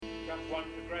Trap 1 to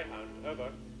Greyhound, over.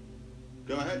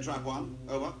 Go ahead, Trap 1,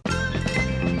 over.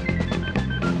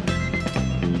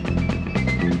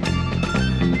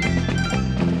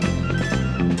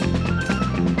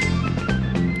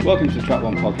 Welcome to the Trap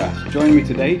 1 podcast. Joining me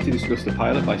today to discuss the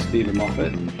pilot by Steven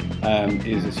Moffat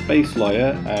is a space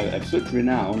lawyer of such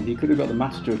renown he could have got the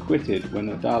Master acquitted when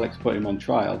the Daleks put him on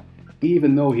trial,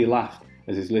 even though he laughed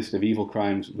as his list of evil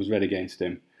crimes was read against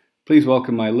him. Please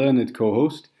welcome my learned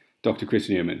co-host, Dr. Chris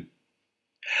Newman.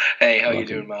 Hey, how are you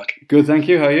doing, Mark? Good, thank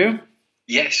you. How are you?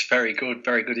 Yes, very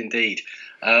good indeed.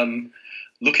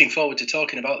 Looking forward to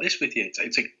talking about this with you.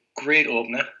 It's a great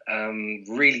opener,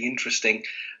 really interesting,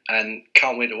 and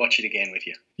can't wait to watch it again with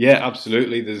you. Yeah,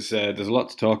 absolutely. There's a lot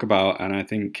to talk about, and I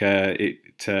think it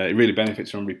really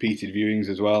benefits from repeated viewings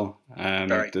as well.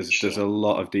 There's a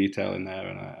lot of detail in there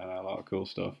and a lot of cool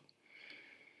stuff.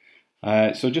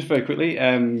 So just very quickly,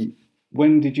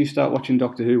 when did you start watching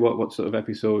Doctor Who? What sort of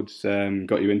episodes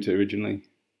got you into it originally?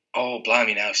 Oh,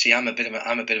 blimey now. See, I'm a bit of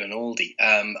an oldie.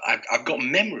 I've got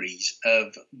memories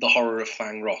of The Horror of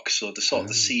Fang Rock, so the sort of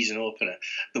the season opener.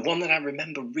 The one that I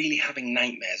remember really having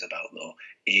nightmares about, though,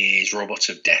 is Robots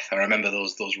of Death. I remember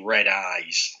those red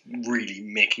eyes really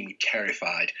making me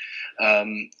terrified.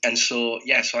 And so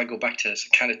I go back to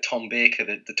kind of Tom Baker,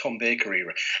 the Tom Baker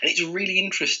era. And it's really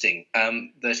interesting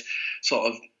that sort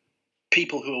of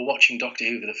people who are watching Doctor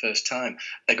Who for the first time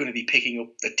are going to be picking up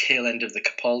the tail end of the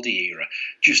Capaldi era,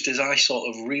 just as I sort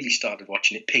of really started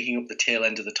watching it, picking up the tail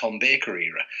end of the Tom Baker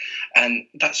era. And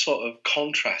that sort of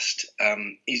contrast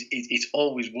is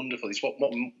always wonderful. It's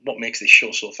what makes this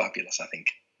show so fabulous, I think.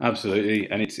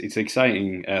 Absolutely, and it's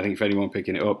exciting, I think, for anyone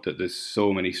picking it up, that there's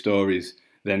so many stories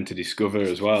then to discover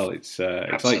as well. It's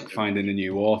like finding a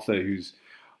new author who's,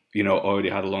 already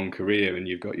had a long career, and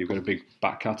you've got a big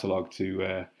back catalogue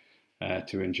to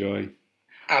enjoy.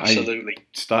 Absolutely. I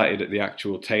started at the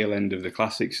actual tail end of the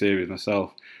classic series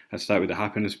myself. I started with the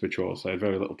Happiness Patrol, so I had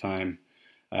very little time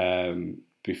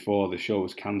before the show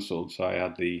was cancelled. So I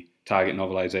had the Target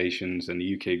novelisations and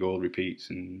the UK Gold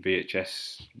repeats and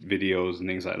VHS videos and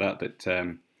things like that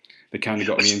kind of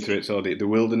got me into it. So the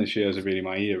Wilderness years are really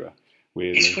my era.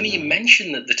 Weirdly. It's funny you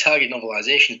mention that the Target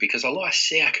novelisations, because although I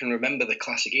say I can remember the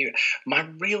classic era, my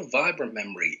real vibrant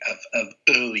memory of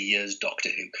early years Doctor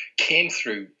Who came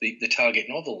through the Target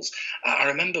novels. I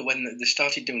remember when they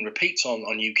started doing repeats on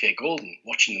UK Gold and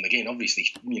watching them again,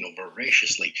 obviously,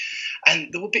 voraciously,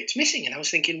 and there were bits missing, and I was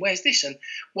thinking, where's this? And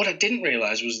what I didn't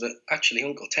realise was that actually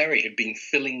Uncle Terry had been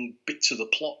filling bits of the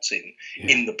plots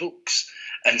in the books.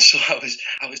 And so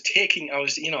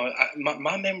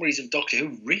my memories of Doctor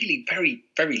Who really very,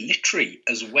 very literary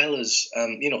as well as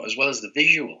the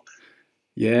visual.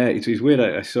 Yeah, it's weird.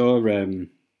 I saw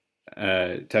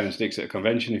Terrance Dicks at a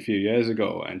convention a few years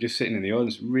ago, and just sitting in the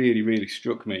audience really, really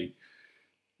struck me.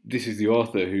 This is the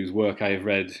author whose work I have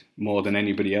read more than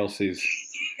anybody else's.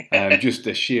 Just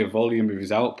the sheer volume of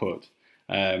his output.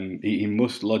 He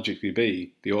must logically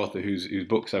be the author whose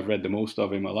books I've read the most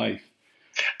of in my life.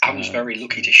 I was very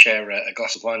lucky to share a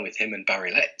glass of wine with him and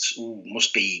Barry Letts.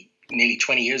 Must be nearly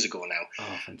 20 years ago now.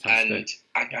 Oh, fantastic.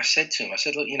 And I said to him,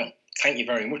 look, thank you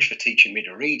very much for teaching me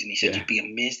to read. And he said, You'd be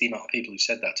amazed the amount of people who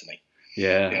said that to me.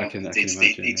 Yeah, I can imagine.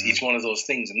 It's one of those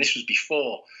things. And this was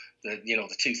before the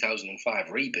 2005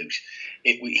 reboot.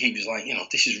 He was like,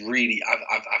 this is really,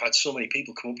 I've had so many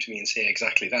people come up to me and say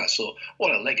exactly that. So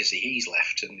what a legacy he's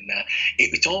left. And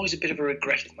it's always a bit of a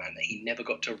regret of mine that he never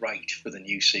got to write for the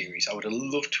new series. I would have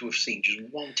loved to have seen just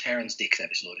one Terrance Dicks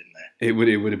episode in there. It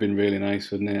would have been really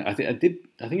nice, wouldn't it? I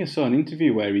think I saw an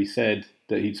interview where he said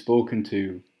that he'd spoken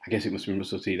to, I guess it must have been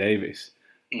Russell T Davies,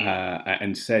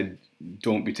 and said,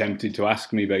 "Don't be tempted to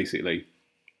ask me," basically.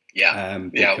 Yeah,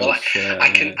 Well, I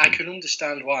can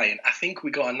understand why, and I think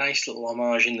we got a nice little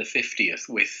homage in the 50th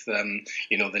with,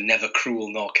 the never cruel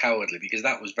nor cowardly, because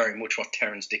that was very much what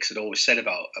Terrance Dicks had always said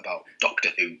about Doctor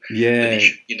Who. Yeah,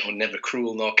 never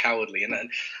cruel nor cowardly, and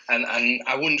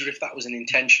I wonder if that was an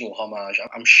intentional homage.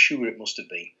 I'm sure it must have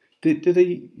been. Did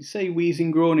they say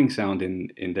wheezing, groaning sound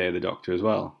in Day of the Doctor as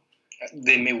well?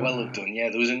 They may well have done. Yeah,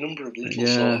 there was a number of little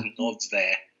sort of nods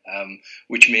there.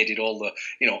 Which made it all the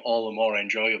more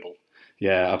enjoyable.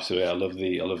 Yeah, absolutely. I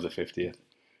love the 50th.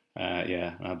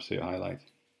 An absolute highlight.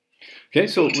 Okay,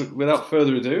 so without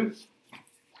further ado,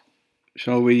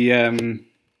 shall we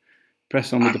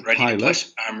press on with the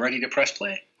pilot? I'm ready to press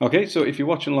play. Okay, so if you're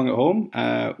watching along at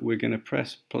home, we're going to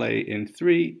press play in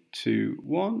 3, 2,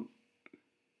 1,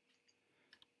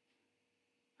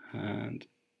 and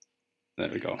there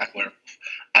we go.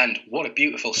 And what a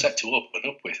beautiful set to open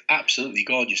up with. Absolutely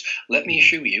gorgeous. Let me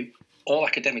assure you, all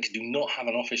academics do not have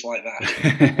an office like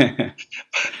that.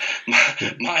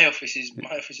 My office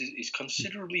is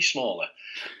considerably smaller,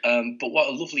 but what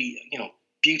a lovely,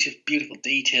 beautiful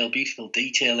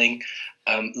detailing.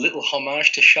 Little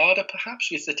homage to Sharda,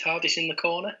 perhaps, with the TARDIS in the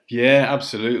corner. Yeah,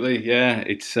 absolutely. Yeah,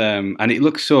 it's and it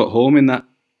looks so at home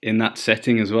in that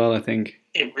setting as well. I think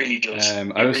it really does. I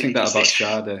always think that about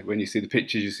Sharda. When you see the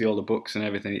pictures, you see all the books and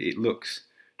everything. It looks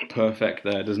perfect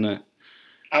there, doesn't it?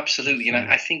 Absolutely, and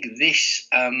I think this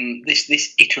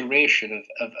iteration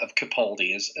of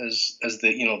Capaldi as the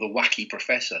the wacky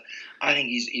professor, I think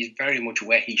is very much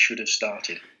where he should have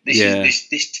started.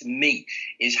 This to me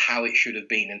is how it should have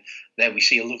been, and there we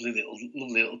see a lovely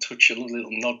little touch, a lovely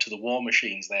little nod to the War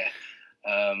Machines there,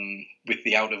 with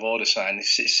the out of order sign.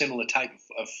 It's a similar type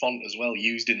of font as well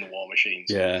used in the War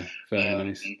Machines. Yeah, very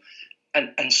nice.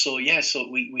 And so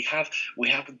we have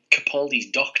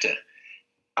Capaldi's Doctor.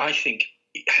 I think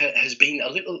has been a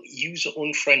little user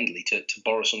unfriendly, to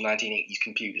borrow some 1980s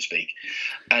computer speak,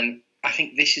 and I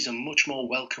think this is a much more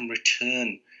welcome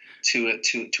return to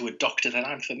a Doctor that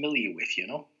I'm familiar with.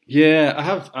 Yeah,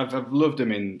 I've loved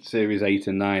them in series 8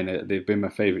 and 9. They've been my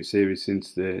favourite series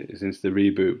since the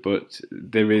reboot. But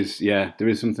there is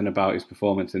something about his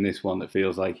performance in this one that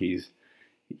feels like he's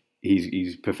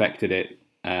perfected it,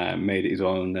 made it his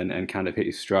own, and kind of hit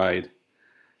his stride.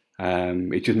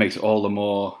 It just makes it all the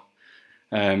more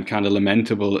kind of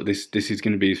lamentable that this is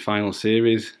going to be his final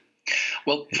series.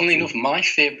 Well, funnily enough, my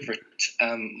favourite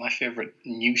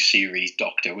new series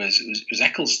Doctor was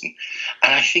Eccleston,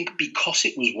 and I think because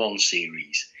it was one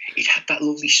series, it had that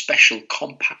lovely special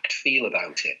compact feel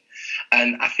about it,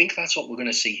 and I think that's what we're going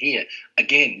to see here.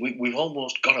 Again, we've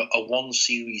almost got a one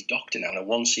series Doctor now and a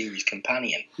one series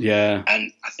companion. Yeah,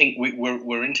 and I think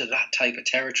we're into that type of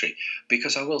territory,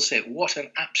 because I will say, what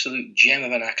an absolute gem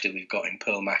of an actor we've got in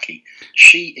Pearl Mackie.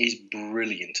 She is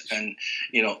brilliant, and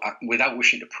without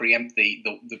wishing to preempt the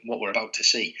what we're about to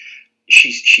see,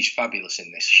 she's fabulous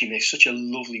in this. She makes such a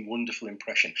lovely, wonderful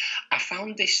impression. I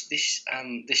found this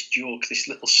joke, this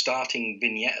little starting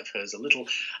vignette of hers, a little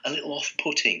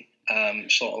off-putting.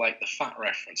 Sort of like the fat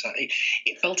reference.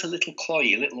 It felt a little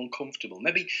cloyy, a little uncomfortable.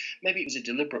 Maybe it was a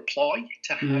deliberate ploy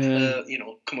to have her,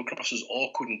 come across as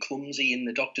awkward and clumsy in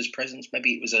the Doctor's presence.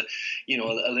 Maybe it was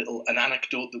an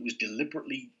anecdote that was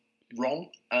deliberately wrong.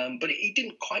 But it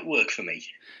didn't quite work for me.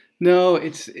 No,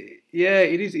 it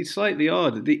is. It's slightly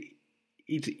odd.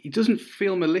 It doesn't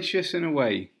feel malicious in a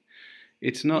way.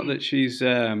 It's not that she's,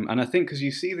 and I think because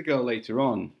you see the girl later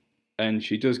on, and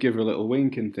she does give her a little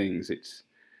wink and things. It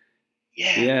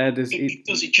does.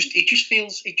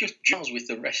 It just gels with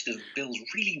the rest of Bill's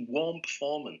really warm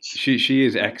performance. She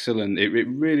is excellent. It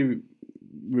really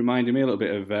reminded me a little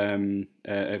bit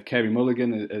of Carey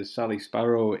Mulligan as Sally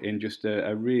Sparrow in just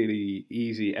a really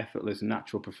easy, effortless,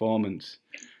 natural performance.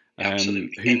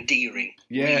 Absolutely endearing.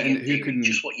 Yeah, really and endearing, who can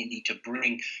just what you need to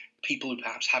bring people who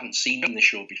perhaps haven't seen the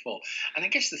show before. And I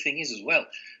guess the thing is as well,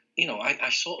 I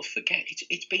sort of forget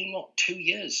it's been 2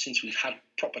 years since we've had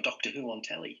proper Doctor Who on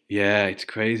telly. Yeah, it's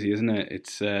crazy, isn't it?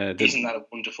 It's isn't that a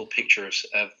wonderful picture of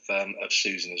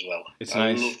Susan as well? It's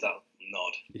I nice. love that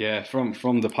nod. Yeah,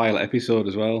 from the pilot episode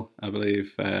as well, I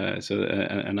believe. So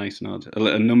a nice nod,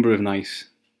 a number of nice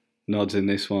nods in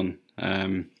this one.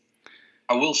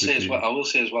 I will say as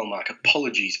well, Mark.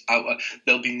 Apologies.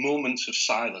 There'll be moments of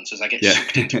silence as I get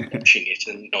sucked into watching it,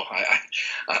 and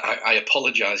I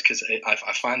apologise because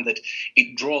I find that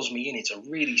it draws me in. It's a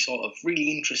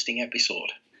really interesting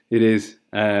episode. It is,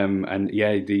 and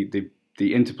yeah, the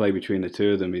interplay between the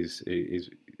two of them is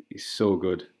so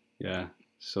good. Yeah,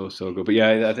 so good. But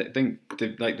yeah, I think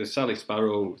the Sally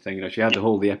Sparrow thing. She had to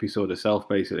hold the episode herself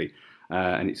basically.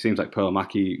 And it seems like Pearl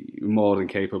Mackie more than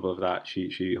capable of that.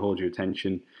 She holds your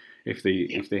attention. If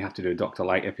they have to do a Doctor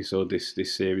Light episode this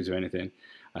series or anything,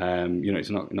 it's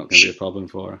not going to be a problem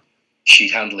for her.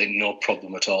 She'd handle it no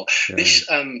problem at all. Yeah. This,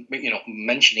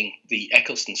 mentioning the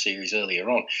Eccleston series earlier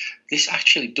on, this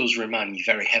actually does remind me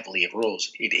very heavily of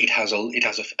Rose. It has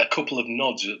a couple of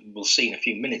nods that we'll see in a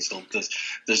few minutes.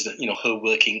 There's her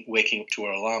waking up to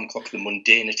her alarm clock, the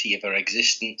mundanity of her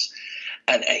existence.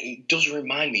 And it does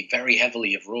remind me very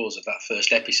heavily of Rose, of that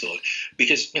first episode,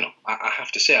 because I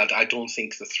have to say I don't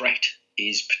think the threat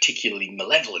is particularly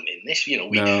malevolent in this. We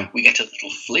get a little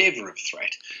flavour of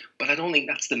threat, but I don't think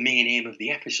that's the main aim of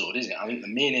the episode, is it? I think the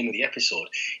main aim of the episode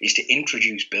is to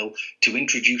introduce Bill, to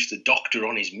introduce the Doctor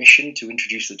on his mission, to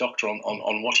introduce the Doctor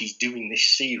on what he's doing this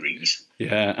series.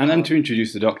 Yeah, and then to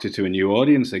introduce the Doctor to a new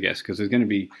audience, I guess, because there's going to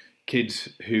be kids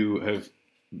who have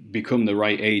become the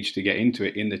right age to get into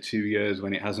it in the 2 years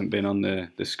when it hasn't been on the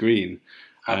screen.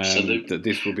 Absolutely. That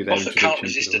this will be their Moffat can't introduction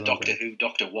resist to a the world. Doctor Who,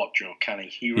 Doctor What, can he?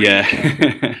 He really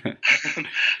can.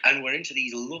 And we're into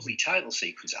these lovely title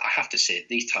sequences. I have to say,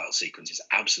 these title sequences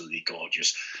are absolutely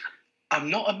gorgeous. I'm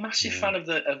not a massive fan of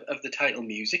the title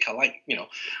music. I like,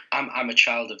 I'm a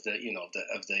child of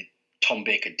the Tom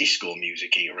Baker disco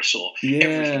music era, so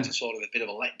everything's a sort of a bit of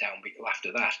a letdown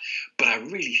after that. But I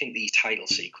really think these title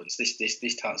sequence, this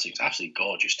title sequence, is absolutely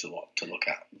gorgeous to look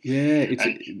at. Yeah,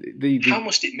 how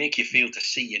must it make you feel to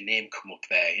see your name come up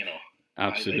there?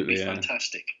 Absolutely, it'd be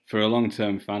fantastic. For a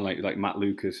long-term fan like Matt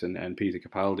Lucas and Peter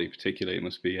Capaldi, particularly, it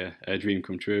must be a dream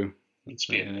come true. It's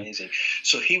be amazing.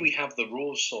 So here we have the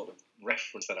Rose sort of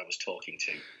reference that I was talking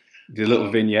to. The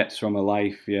little vignettes from her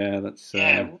life, that's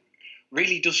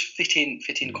really does fit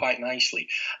in quite nicely.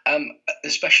 A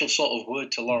special sort of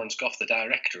word to Lawrence Goff, the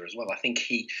director, as well. I think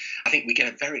we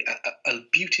get a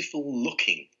beautiful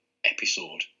looking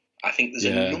episode. I think there's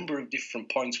a number of different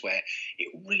points where it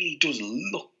really does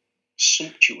look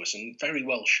sumptuous and very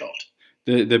well shot.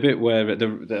 The bit where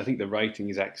I think the writing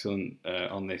is excellent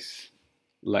on this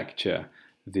lecture.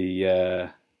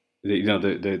 The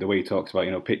way he talks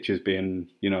about pictures being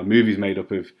movies made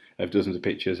up of dozens of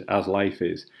pictures as life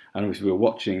is, and obviously we're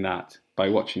watching that by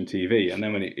watching TV, and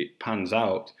then when it pans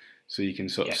out, so you can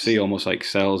sort of see almost like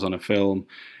cells on a film,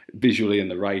 visually,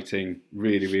 and the writing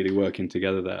really working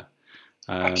together there.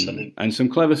 Absolutely. And some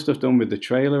clever stuff done with the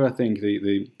trailer. I think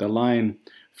the line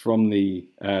from the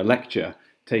lecture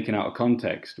taken out of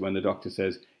context when the Doctor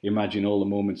says, "Imagine all the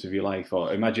moments of your life,"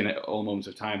 or "Imagine all moments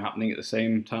of time happening at the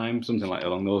same time," something like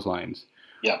along those lines.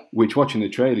 Yeah. Which, watching the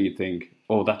trailer, you'd think,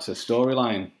 "Oh, that's a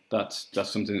storyline. That's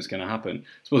something that's going to happen."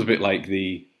 I suppose a bit like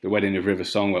the Wedding of River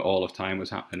Song, where all of time was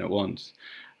happening at once.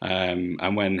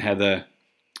 And when Heather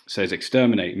says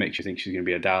 "exterminate," it makes you think she's going to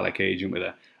be a Dalek agent with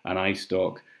an eye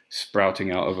stalk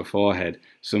sprouting out of her forehead.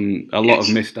 A lot of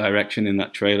misdirection in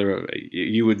that trailer.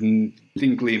 You wouldn't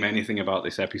glean anything about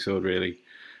this episode really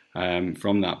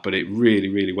from that, but it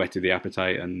really whetted the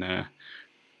appetite, and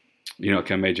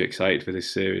kind of made you excited for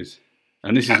this series.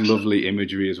 And this is lovely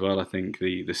imagery as well. I think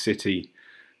the city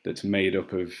that's made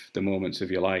up of the moments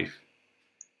of your life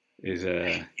is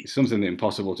something that's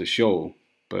impossible to show,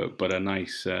 but a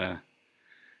nice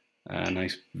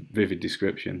vivid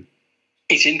description.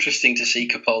 It's interesting to see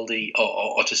Capaldi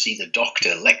or to see the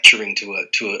Doctor lecturing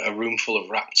to a room full of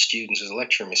rapt students. As a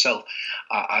lecturer myself,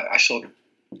 I sort of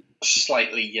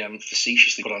slightly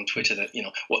facetiously put on Twitter that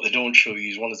what they don't show you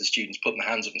is one of the students putting their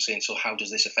hands up and saying, "So how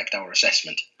does this affect our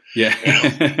assessment?" Yeah.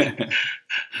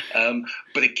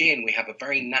 But again, we have a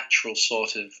very natural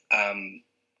sort of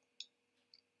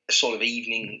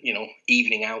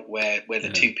evening out where the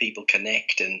two people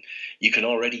connect, and you can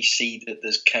already see that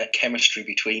there's chemistry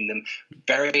between them,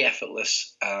 very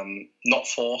effortless, not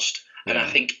forced. And I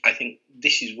think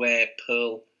this is where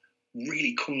Pearl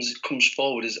really comes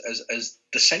forward as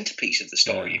the centerpiece of the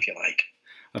story, if you like.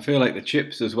 I feel like the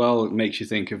chips as well makes you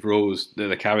think of Rose,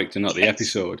 the character, not the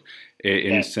episode.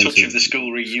 In sense touch of the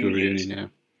school reunion. Yeah.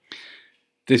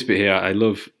 This bit here, I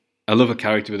love a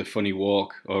character with a funny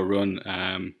walk or run.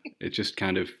 It just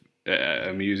kind of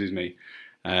amuses me.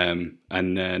 And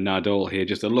Nardole here,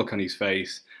 just a look on his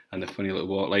face and the funny little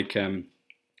walk.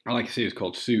 I like a series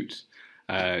called Suits,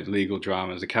 legal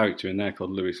drama. There's a character in there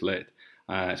called Louis Litt.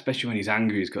 Especially when he's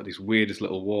angry, he's got this weirdest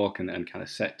little walk and kind of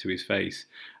set to his face.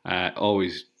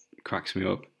 Always cracks me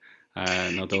up.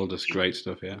 Nardole does great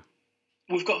stuff here.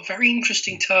 We've got a very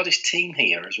interesting TARDIS team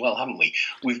here as well, haven't we?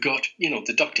 We've got,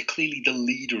 the Doctor clearly the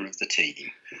leader of the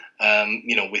team,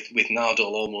 with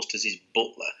Nardole almost as his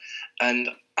butler. And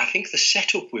I think the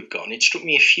setup we've got, and it struck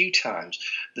me a few times,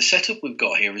 the setup we've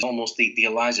got here is almost the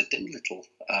Eliza Doolittle,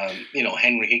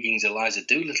 Henry Higgins, Eliza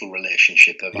Doolittle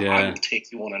relationship of I will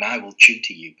take you on and I will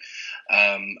tutor you.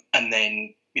 And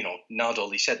then,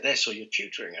 Nardole, he said there, so you're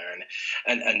tutoring her.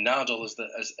 And Nardole as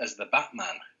the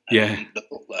Batman. The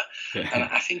butler. And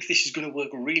I think this is going to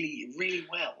work really, really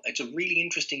well. It's a really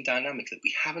interesting dynamic that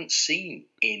we haven't seen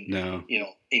in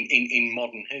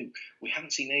modern Who. We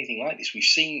haven't seen anything like this. We've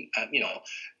seen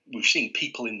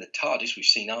people in the TARDIS. We've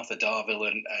seen Arthur Darvill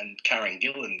and Karen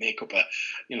Gillan make up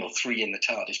three in the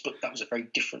TARDIS, but that was a very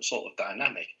different sort of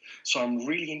dynamic. So I'm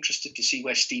really interested to see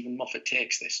where Stephen Moffat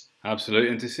takes this. Absolutely,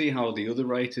 and to see how the other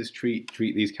writers treat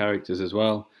these characters as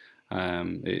well.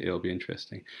 It'll be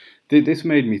interesting. This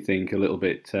made me think a little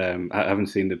bit. I haven't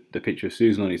seen the picture of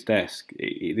Susan on his desk.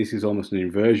 This is almost an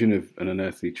inversion of An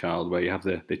Unearthly Child, where you have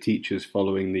the teachers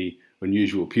following the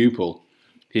unusual pupil.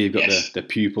 Here you've got the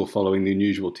pupil following the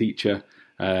unusual teacher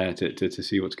to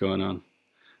see what's going on,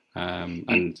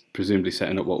 and presumably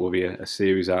setting up what will be a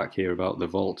series arc here about the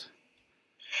Vault.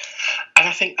 And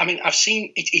I think, I mean, I've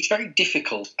seen it's very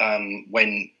difficult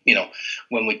when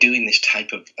we're doing this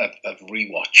type of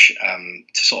rewatch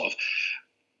to sort of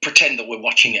pretend that we're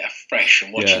watching it afresh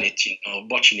and watching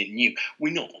it new.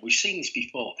 We've seen this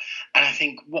before, and I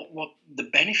think what the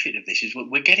benefit of this is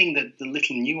we're getting the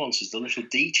little nuances, the little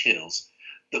details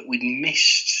that we'd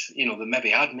missed, that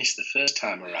maybe I'd missed the first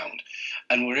time around,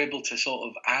 and we're able to sort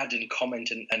of add and comment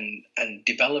and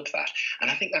develop that. And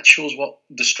I think that shows what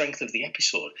the strength of the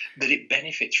episode, that it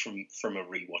benefits from a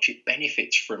rewatch. It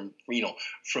benefits from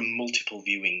multiple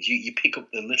viewings. You pick up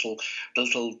the little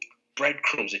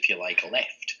breadcrumbs, if you like,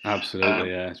 left.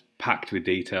 Absolutely, it's packed with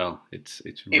detail. It's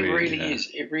really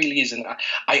is. It really is, and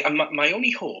my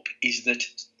only hope is that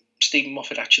Stephen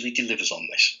Moffat actually delivers on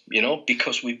this,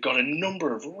 because we've got a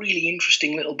number of really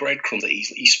interesting little breadcrumbs that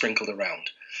he's sprinkled around,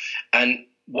 and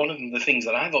one of the things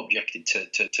that I've objected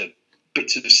to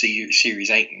bits of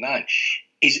series 8 and 9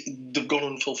 is they've gone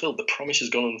unfulfilled. The promise has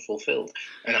gone unfulfilled,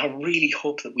 and I really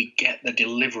hope that we get the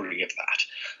delivery of that.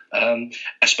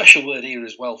 A special word here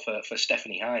as well for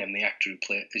Stephanie Hyam, the actor who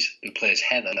plays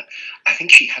Heather. I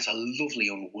think she has a lovely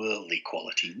unworldly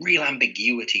quality, real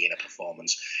ambiguity in her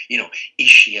performance. Is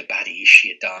she a baddie? Is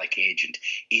she a Dalek agent?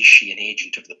 Is she an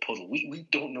agent of the Puddle? We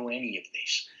don't know any of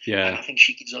this. Yeah. And I think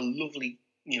she gives a lovely,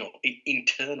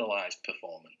 internalized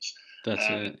performance. That's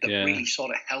it. That Yeah. really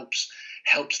sort of helps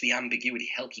the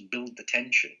ambiguity, helps build the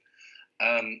tension.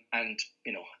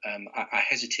 I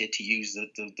hesitate to use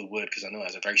the word because I know it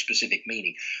has a very specific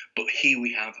meaning. But here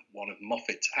we have one of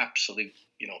Moffat's absolute,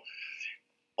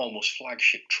 almost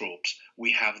flagship tropes.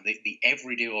 We have the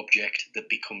everyday object that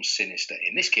becomes sinister.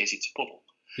 In this case, it's a puddle.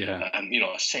 Yeah.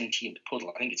 A sentient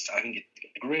puddle. I think it's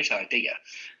a great idea.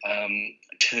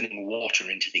 Turning water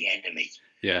into the enemy.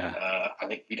 Yeah. I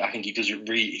think he does it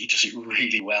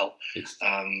really well. It's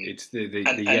the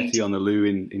Yeti on the loo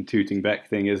in Tooting Bec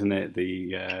thing, isn't it?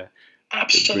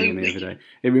 Absolutely. The other day.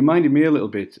 It reminded me a little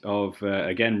bit of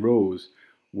again Rose,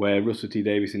 where Russell T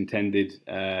Davies intended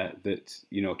that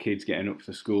kids getting up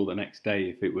for school the next day,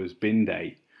 if it was bin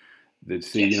day, they'd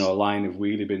see a line of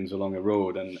wheelie bins along a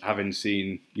road, and having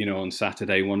seen on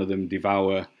Saturday one of them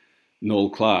devour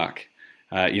Noel Clarke.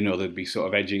 They'd be sort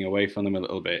of edging away from them a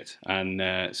little bit.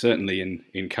 And certainly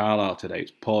in Carlisle today,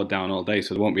 it's poured down all day,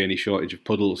 so there won't be any shortage of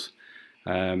puddles,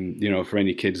 for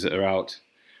any kids that are out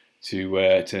to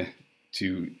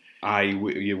eye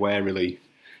you warily,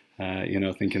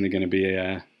 thinking they're going to be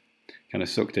kind of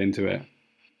sucked into it.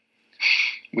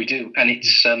 We do, and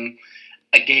it's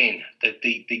again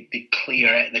the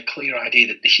clear idea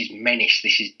that this is menace,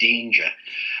 this is danger.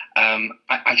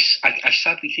 I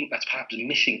sadly think that's perhaps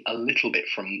missing a little bit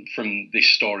from this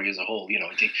story as a whole.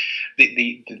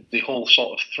 The whole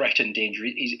sort of threat and danger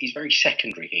is very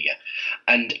secondary here,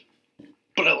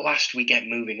 but at last we get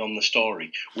moving on the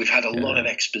story. We've had a lot of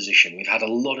exposition. We've had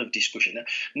a lot of discussion.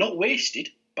 Not wasted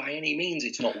by any means.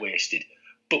 It's not wasted.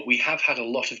 But we have had a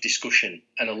lot of discussion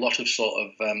and a lot of sort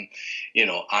of,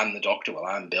 I'm the Doctor, well,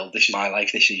 I'm Bill, this is my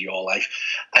life, this is your life.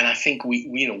 And I think we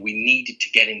needed to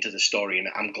get into the story, and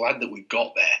I'm glad that we've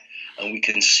got there and we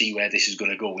can see where this is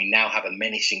going to go. We now have a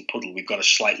menacing puddle. We've got a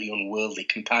slightly unworldly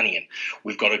companion.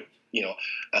 We've got a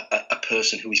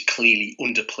person who is clearly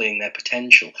underplaying their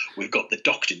potential. We've got the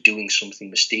Doctor doing something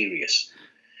mysterious.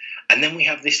 And then we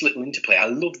have this little interplay. I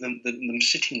love them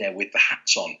sitting there with the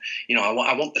hats on.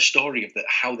 I want the story of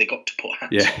how they got to put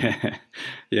hats on.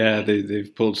 Yeah,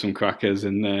 they've pulled some crackers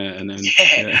and I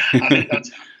think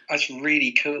that's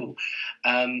really cool.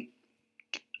 And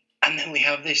then we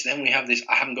have this.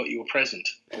 I haven't got you a present.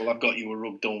 Well, I've got you a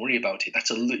rug. Don't worry about it.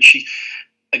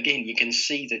 Again, you can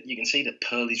see that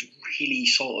Pearl is really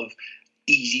sort of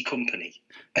easy company,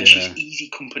 and she's easy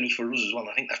company for us as well.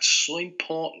 And I think that's so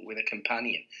important with a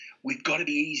companion. We've got to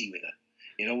be easy with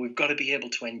her. We've got to be able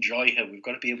to enjoy her. We've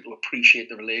got to be able to appreciate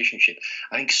the relationship.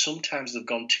 I think sometimes they've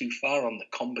gone too far on the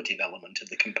combative element of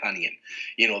the companion.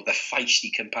 The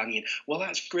feisty companion. Well,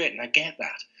 that's great, and I get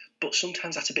that. But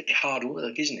sometimes that's a bit hard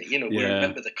work, isn't it? We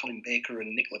remember the Colin Baker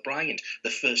and Nicola Bryant,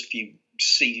 the first few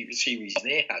series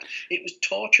they had. It was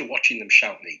torture watching them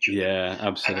shout at each other. Yeah,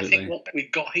 absolutely. And I think what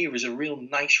we've got here is a real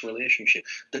nice relationship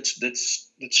that's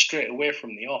straight away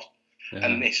from the off. Yeah.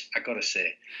 And this, I got to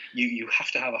say, you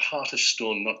have to have a heart of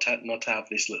stone not to have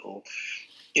this little,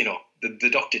 the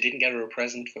Doctor didn't get her a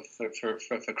present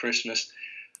for Christmas,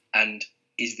 and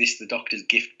is this the Doctor's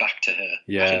gift back to her?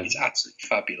 Yeah. I think it's absolutely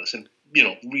fabulous, and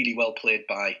really well played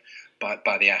by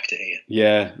the actor here.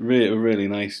 Yeah, really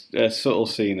nice, subtle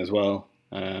scene as well.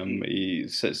 He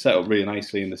set up really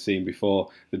nicely in the scene before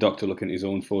the Doctor looking at his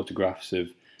own photographs of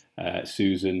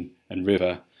Susan and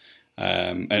River.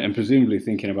 and presumably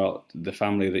thinking about the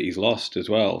family that he's lost as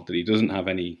well, that he doesn't have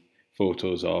any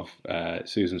photos of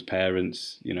Susan's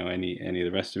parents, any of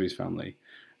the rest of his family,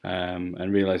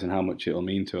 and realising how much it'll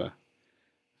mean to her.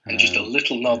 And just a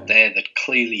little nod there that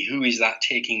clearly, who is that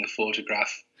taking the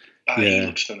photograph? He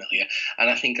looks familiar. And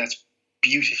I think that's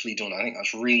beautifully done. I think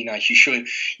that's really nice.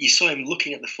 You saw him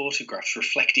looking at the photographs,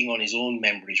 reflecting on his own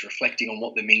memories, reflecting on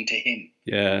what they mean to him.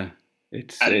 Yeah,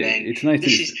 it's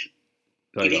nice.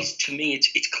 To me,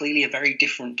 it's clearly a very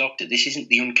different Doctor. This isn't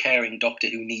the uncaring Doctor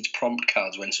who needs prompt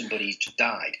cards when somebody's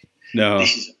died. No,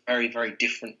 this is a very, very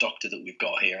different Doctor that we've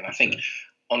got here, and I think.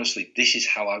 Honestly, this is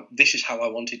how I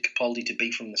wanted Capaldi to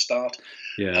be from the start.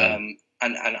 Yeah.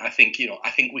 And I think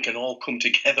we can all come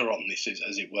together on this,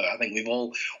 as it were. I think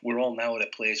we're all now at a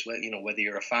place where whether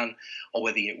you're a fan or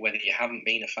whether you haven't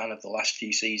been a fan of the last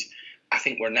few seasons, I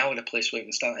think we're now at a place where we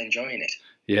can start enjoying it.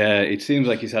 Yeah, it seems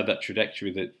like he's had that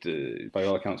trajectory that, by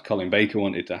all accounts, Colin Baker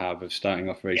wanted to have, of starting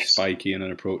off very spiky and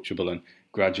unapproachable and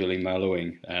gradually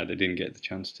mellowing. They didn't get the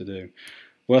chance to do.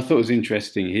 What I thought was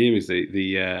interesting here is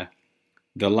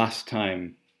the last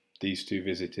time these two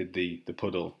visited the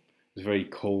puddle, it was a very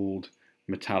cold,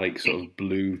 metallic sort of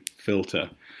blue filter.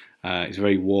 It's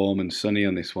very warm and sunny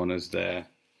on this one as their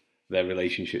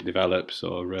relationship develops.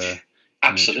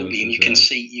 Absolutely, and you can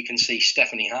see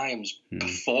Stephanie Hyam's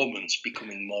performance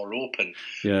becoming more open,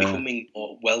 becoming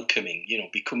more welcoming,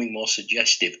 becoming more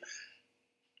suggestive,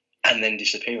 and then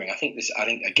disappearing. I think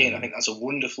that's a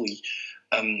wonderfully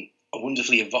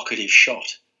evocative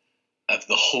shot of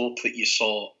the hope that you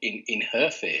saw in her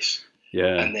face,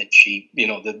 and then she,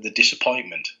 the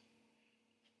disappointment,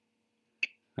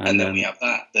 and then we have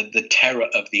the terror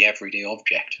of the everyday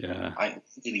object.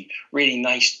 Really, really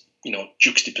nice,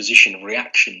 juxtaposition of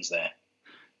reactions there.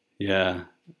 Yeah,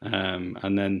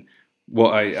 and then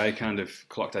what I kind of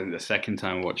clocked, I think the second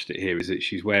time I watched it here, is that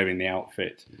she's wearing the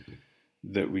outfit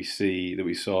that we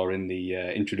saw in the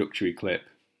introductory clip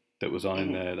that was on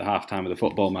in the halftime of the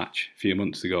football match a few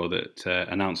months ago that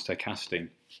announced her casting.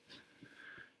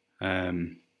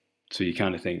 So you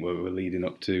kind of think we're leading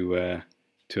up to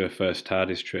her first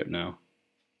TARDIS trip now.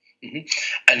 Mm-hmm.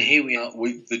 And here we are.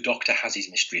 The Doctor has his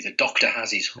mystery. The Doctor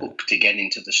has his hook to get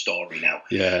into the story now.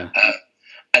 Yeah.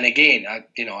 And again, I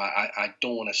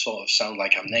don't want to sort of sound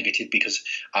like I'm negative, because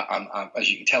I'm as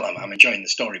you can tell, I'm enjoying the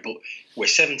story. But we're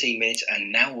 17 minutes,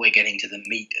 and now we're getting to the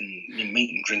meat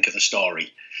and drink of the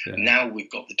story. Yeah. Now we've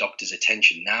got the Doctor's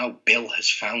attention. Now Bill has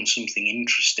found something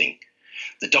interesting.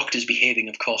 The Doctor's behaving,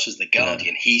 of course, as the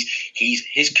Guardian. Yeah.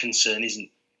 His concern isn't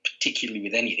particularly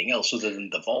with anything else other than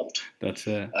the vault. That's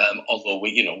it. Although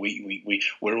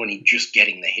we're only just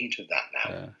getting the hint of that now.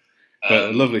 Yeah. But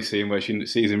a lovely scene where she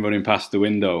sees him running past the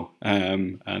window,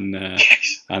 and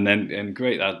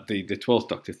great that the 12th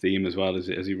Doctor theme as well as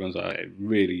he runs out. A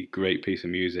really great piece of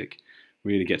music,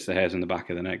 really gets the hairs on the back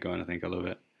of the neck going. I think I love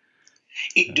it.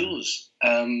 It does.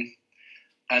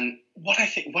 And what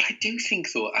I do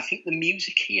think though, I think the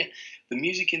music here, the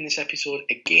music in this episode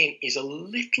again is a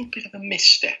little bit of a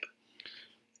misstep.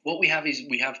 What we have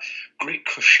great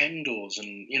crescendos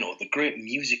and the great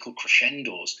musical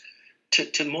crescendos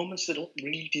to moments that don't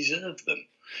really deserve them.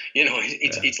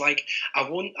 It's like I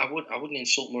wouldn't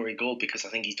insult Murray Gold, because I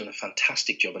think he's done a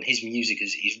fantastic job and his music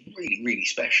is really, really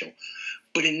special.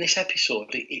 But in this episode,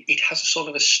 it has a sort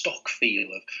of a stock feel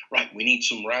of, right, we need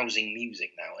some rousing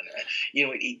music now, and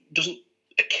it doesn't.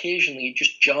 Occasionally, it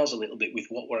just jars a little bit with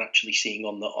what we're actually seeing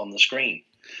on the screen.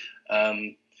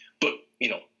 But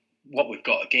what we've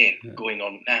got going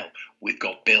on now, we've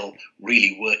got Bill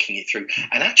really working it through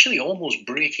and actually almost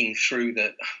breaking through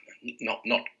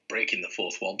not breaking the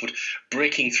fourth wall, but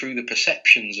breaking through the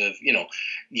perceptions of,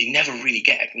 you never really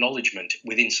get acknowledgement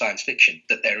within science fiction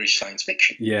that there is science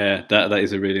fiction. Yeah, that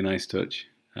is a really nice touch.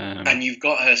 And you've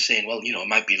got her saying, well, it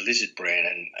might be lizard brain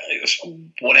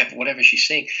and whatever she's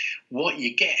saying. What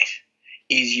you get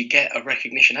is you get a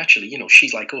recognition. Actually,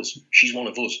 she's like us. She's one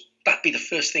of us. That'd be the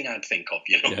first thing I'd think of,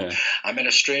 Yeah. I met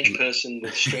a strange person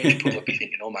with a strange pull. I'd be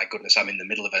thinking, oh my goodness, I'm in the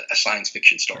middle of a science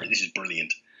fiction story. This is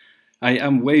brilliant. I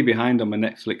am way behind on my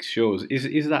Netflix shows.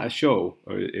 Is that a show,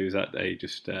 or is that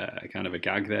just a kind of a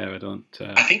gag there? I don't.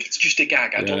 I think it's just a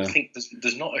gag. I don't think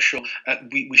there's not a show.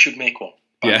 We should make one.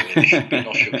 Yeah.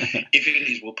 If it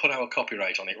is, we'll put our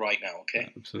copyright on it right now.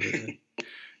 Okay. Absolutely.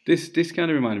 This kind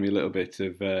of reminded me a little bit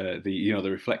of the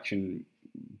reflection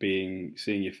being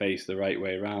seeing your face the right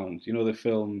way around. The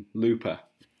film Looper,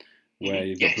 where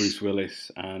you've got Bruce Willis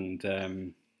and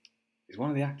he's one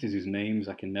of the actors whose names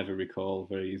I can never recall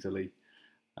very easily.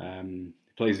 He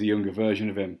plays the younger version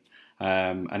of him,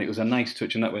 and it was a nice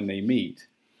touch on that when they meet.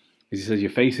 He says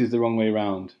your face is the wrong way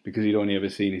around because you'd only ever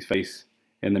seen his face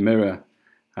in the mirror.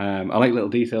 I like little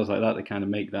details like that kind of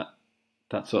make that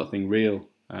sort of thing real.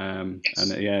 Yes.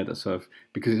 And that's sort of,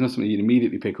 because it's not something you'd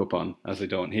immediately pick up on as they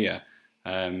don't hear,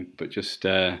 but just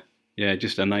a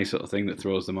nice sort of thing that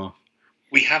throws them off.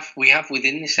 We have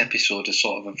within this episode a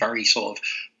sort of a very sort of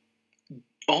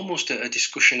almost a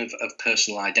discussion of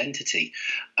personal identity,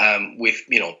 with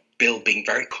Bill being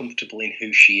very comfortable in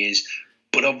who she is,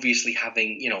 but obviously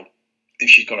having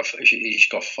she's got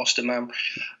a foster mum.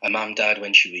 Her mum died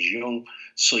when she was young,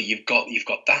 so you've got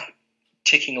that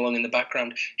ticking along in the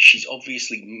background. She's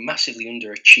obviously massively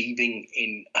underachieving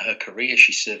in her career.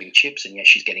 She's serving chips, and yet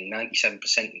she's getting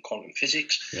 97% in quantum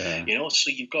physics. Yeah.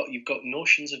 So you've got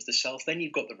notions of the self. Then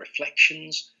you've got the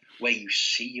reflections where you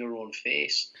see your own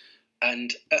face.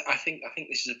 And I think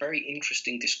this is a very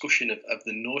interesting discussion of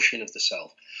the notion of the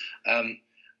self. I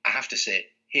have to say,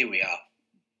 here we are,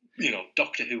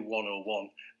 Doctor Who 101.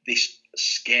 The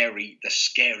scary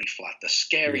flat, the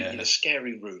scary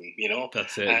room.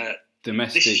 That's it.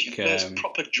 Domestic. This is your first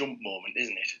proper jump moment,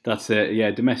 isn't it? That's it. Yeah,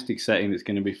 domestic setting that's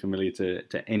going to be familiar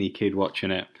to any kid watching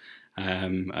it. You're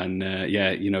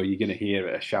going to hear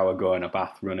a shower going, a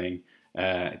bath running.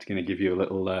 It's going to give you a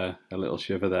little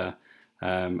shiver there.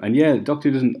 Doctor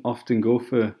Who doesn't often go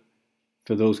for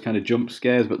those kind of jump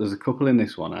scares, but there's a couple in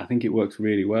this one. I think it works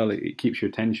really well. It keeps your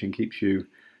attention, keeps you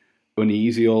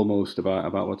uneasy almost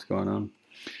about what's going on.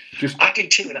 I do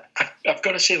too, and I've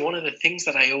got to say, one of the things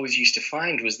that I always used to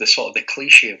find was the sort of the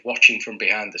cliche of watching from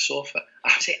behind the sofa. I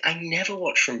have to say, I never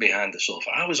watched from behind the sofa.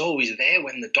 I was always there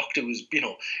when the Doctor was, in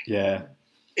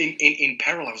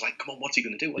peril. I was like, come on, what's he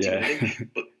going to do? What's he going to do?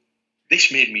 But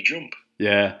this made me jump.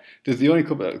 Yeah, there's the only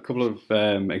couple of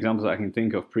examples that I can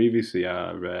think of previously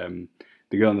are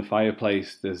the girl in the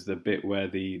fireplace. There's the bit where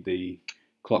the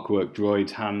clockwork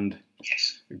droid's hand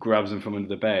grabs them from under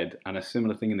the bed, and a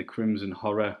similar thing in the Crimson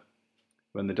Horror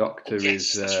when the Doctor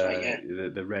is right,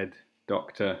 the Red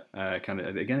Doctor. Kind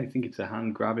of again, I think it's a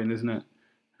hand grabbing, isn't it?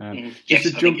 Just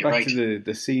to jump back to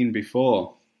the scene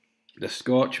before, the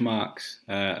scorch marks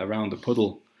around the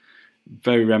puddle,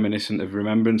 very reminiscent of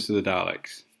Remembrance of the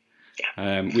Daleks.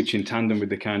 Which, in tandem with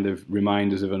the kind of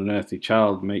reminders of an unearthly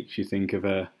child, makes you think of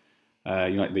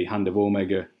like the Hand of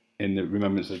Omega in the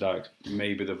Remembrance of the Daleks.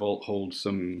 Maybe the vault holds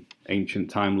some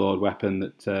ancient Time Lord weapon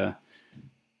that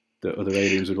other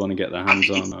aliens would want to get their hands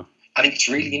on. I think it's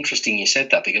really interesting you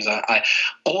said that, because I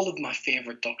all of my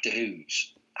favourite Doctor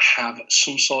Who's have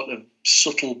some sort of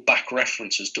subtle back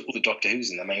references to other Doctor Who's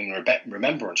in them. I mean,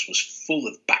 Remembrance was full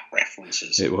of back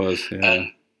references. It was, yeah.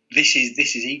 This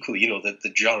is equally,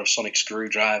 the jar of sonic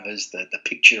screwdrivers, the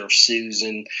picture of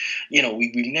Susan.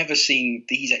 We've never seen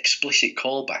these explicit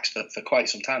callbacks for quite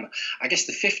some time. I guess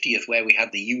the 50th, where we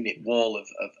had the unit wall of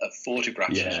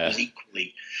photographs, was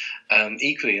equally, and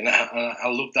I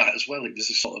love that as well. It was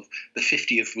a sort of, the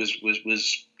 50th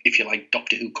was if you like,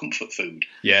 Doctor Who comfort food.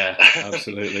 Yeah,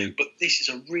 absolutely. But this is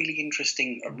a really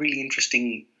interesting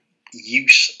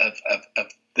use of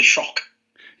the shock.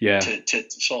 Yeah. To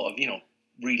sort of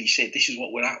really say this is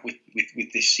what we're at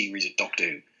with this series of Doctor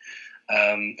Who,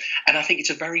 and I think it's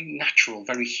a very natural,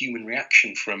 very human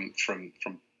reaction from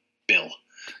Bill.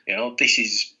 This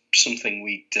is something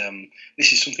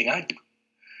this is something I do,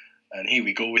 and here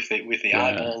we go with the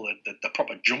eyeball, the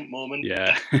proper jump moment.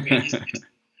 Yeah,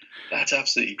 that's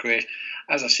absolutely great.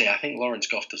 As I say, I think Lawrence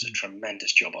Goff does a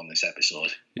tremendous job on this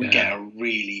episode. We get a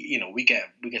really, we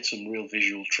get some real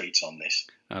visual treats on this.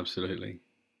 Absolutely.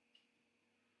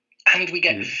 And we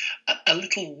get a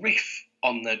little riff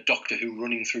on the Doctor Who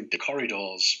running through the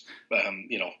corridors,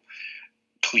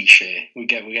 cliche. We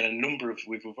get a number of,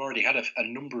 we've already had a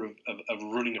number of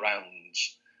running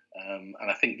arounds, and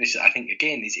I think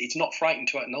again, it's not frightening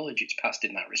to acknowledge it's past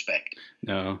in that respect.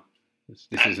 No, this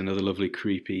is another lovely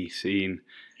creepy scene.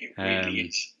 It really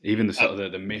is. Even the sort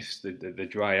of the mist, the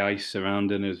dry ice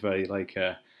surrounding is very like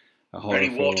a horror very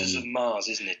film. Waters of Mars,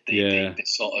 isn't it? The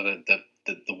sort of the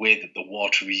way that the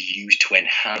water is used to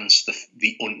enhance the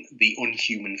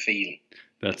unhuman feeling.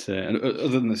 That's it. And other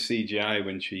than the CGI,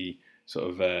 when she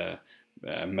sort of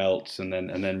melts and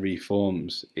then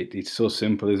reforms, it's so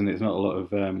simple, isn't it? It's not a lot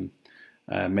of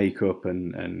makeup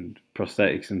and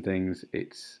prosthetics and things.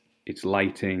 It's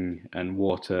lighting and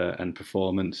water and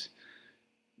performance,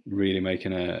 really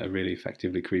making a really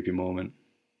effectively creepy moment.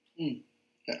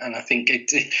 And I think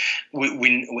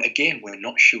we're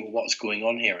not sure what's going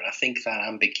on here, and I think that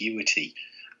ambiguity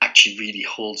actually really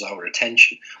holds our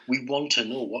attention. We want to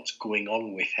know what's going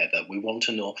on with Heather. We want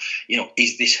to know,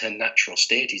 is this her natural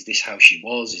state? Is this how she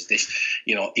was? Is this,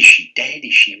 is she dead?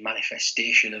 Is she a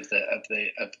manifestation of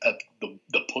the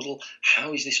puddle?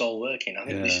 How is this all working? I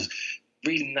think this is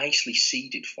really nicely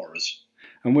seeded for us.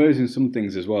 And whereas in some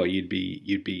things as well, you'd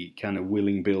be kind of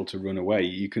willing Bill to run away.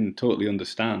 You can totally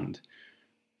understand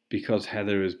because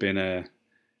Heather has been a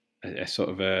sort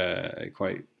of a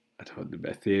quite, I don't know,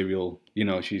 ethereal. You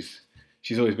know, she's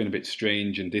always been a bit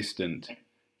strange and distant.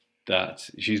 That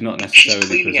she's not necessarily She's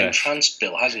clearly possessed. entranced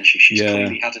Bill, hasn't she? She's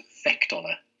clearly had an effect on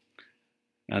her.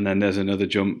 And then there's another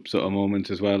jump sort of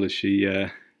moment as well as she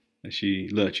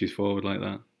lurches forward like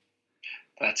that.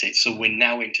 That's it. So we're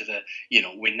now into the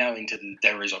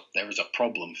there is a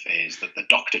problem phase that the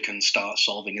Doctor can start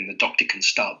solving and the Doctor can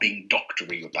start being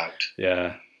doctory about.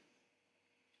 Yeah.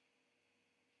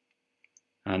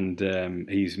 And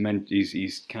he's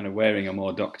kind of wearing a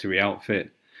more doctory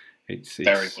outfit. It's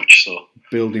very much so.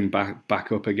 Building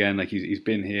back up again, like he's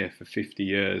been here for 50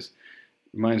 years.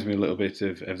 Reminds me a little bit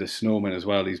of the Snowman as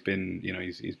well. He's been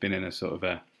in a sort of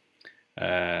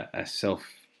a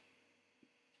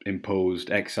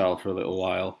self-imposed exile for a little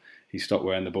while. He stopped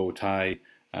wearing the bow tie,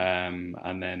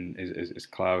 and then as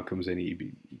Cloud comes in,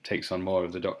 he takes on more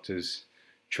of the Doctor's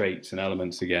traits and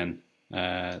elements again.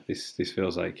 This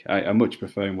feels like I much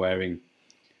prefer him wearing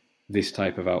this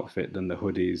type of outfit than the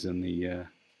hoodies and the.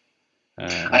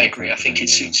 I agree. I think it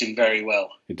suits him very well.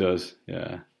 It does,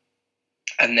 yeah.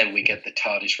 And then we get the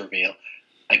TARDIS reveal.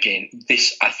 Again,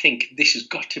 I think this has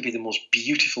got to be the most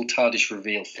beautiful TARDIS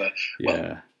reveal for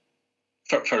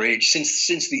age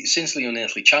since the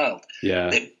Unearthly Child.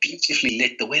 Yeah, they're beautifully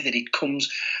lit. The way that it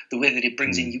comes, the way that it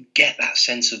brings in, you get that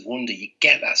sense of wonder. You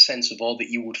get that sense of awe that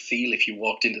you would feel if you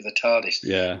walked into the TARDIS.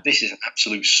 Yeah, this is an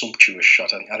absolute sumptuous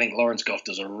shot. I think Lawrence Goff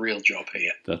does a real job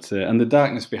here. That's it. And the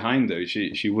darkness behind her,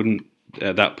 she wouldn't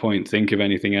at that point think of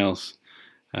anything else.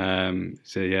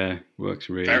 So yeah, works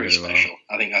really very special. Well.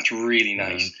 I think that's really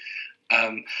nice.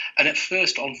 And at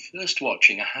first, on first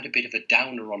watching, I had a bit of a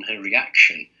downer on her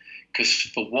reaction because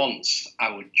for once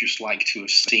I would just like to have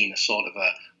seen a sort of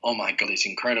a, oh my god, it's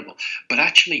incredible. But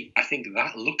actually, I think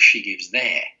that look she gives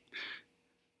there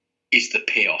is the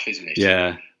payoff, isn't it?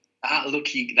 Yeah. That look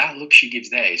she gives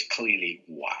there is clearly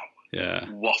wow. Yeah.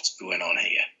 What's going on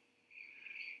here?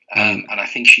 And I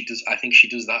think she does. I think she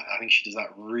does that. I think she does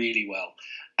that really well.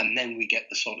 And then we get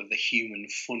the sort of the human,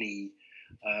 funny.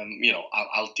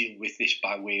 I'll deal with this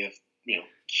by way of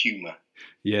humour.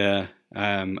 Yeah,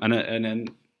 and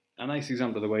a nice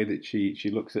example of the way that she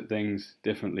looks at things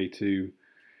differently to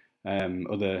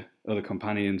other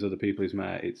companions, other people who's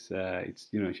met. It's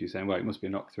she's saying, well, it must be a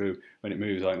knock through. When it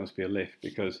moves, it must be a lift,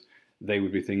 because they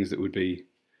would be things that would be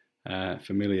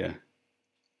familiar.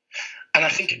 And I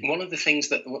think one of the things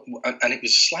that, and it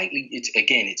was slightly,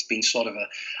 it's been sort of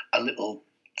a little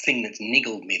thing that's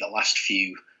niggled me the last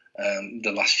few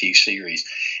series,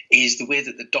 is the way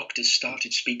that the Doctor's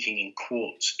started speaking in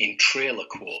quotes, in trailer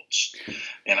quotes.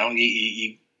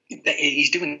 He's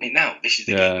doing it now. This is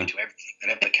the game into everything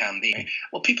that ever can be.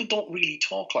 Well, people don't really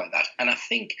talk like that, and I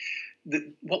think that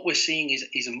what we're seeing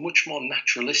is a much more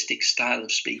naturalistic style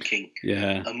of speaking.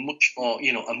 Yeah, a much more,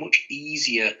 a much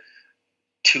easier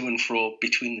to and fro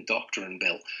between the Doctor and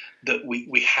Bill that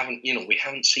we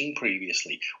haven't seen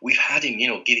previously. We've had him,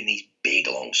 giving these big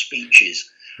long speeches.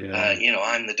 Yeah.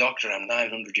 I'm the Doctor, I'm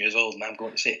 900 years old, and I'm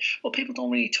going to say, well, people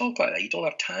don't really talk like that. You don't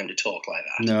have time to talk like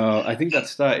that. No, I think that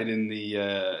started in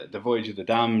the Voyage of the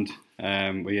Damned,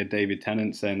 where you had David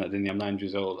Tennant saying that, didn't he? I'm 9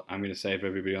 years old, I'm going to save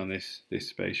everybody on this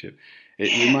spaceship.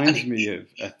 It reminds me of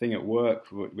a thing at work,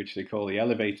 which they call the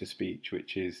elevator speech,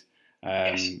 which is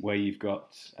where you've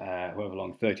got however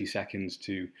long, 30 seconds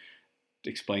to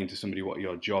explain to somebody what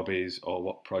your job is or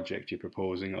what project you're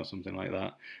proposing or something like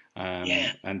that.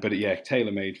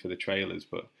 Tailor-made for the trailers,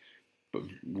 but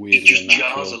weirdly it just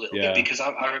unnatural. Jars a little bit, because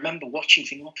I remember watching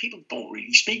thinking, well, people don't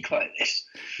really speak like this.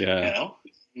 Yeah.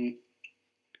 No,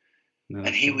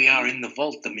 and here we are in the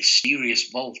vault, the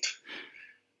mysterious vault,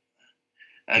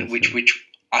 and which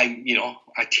I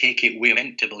take it we're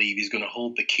meant to believe is going to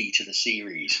hold the key to the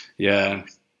series. Yeah.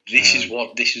 This is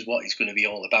what it's going to be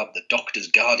all about. The Doctor's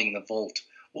guarding the vault.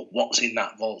 Well, what's in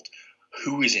that vault?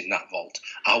 Who is in that vault?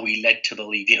 Are we led to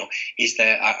believe? Is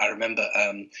there? I remember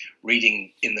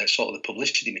reading in the sort of the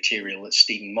publicity material that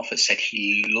Stephen Moffat said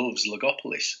he loves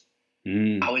Logopolis.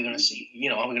 Are we going to see?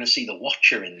 Are we going to see the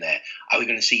Watcher in there? Are we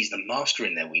going to see the Master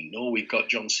in there? We know we've got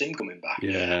John Sim coming back.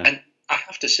 Yeah. And I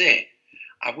have to say,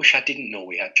 I wish I didn't know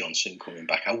we had John Sim coming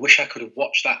back. I wish I could have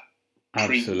watched that.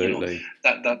 Absolutely.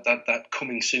 That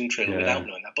coming soon trailer without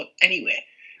knowing that. But anyway,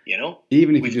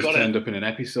 even if you just turned up in an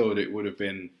episode, it would have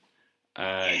been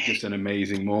just an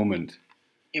amazing moment.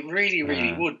 It really,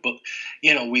 really would. But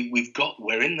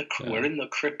we're in the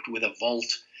crypt with a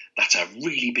vault that's a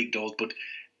really big door. But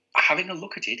having a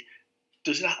look at it,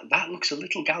 does that looks a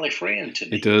little Gallifreyan to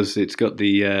me? It does. It's got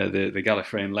the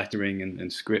Gallifreyan lettering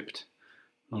and script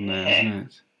on there, hasn't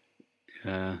it?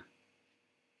 Yeah.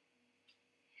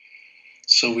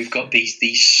 So we've got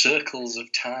these circles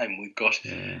of time. We've got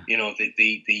the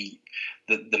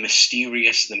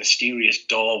mysterious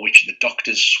door which the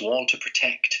Doctor's sworn to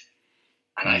protect,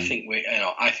 and I think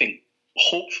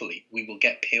hopefully we will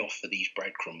get payoff for these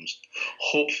breadcrumbs.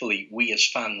 Hopefully we as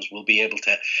fans will be able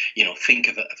to think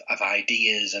of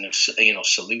ideas and of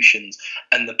solutions,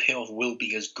 and the payoff will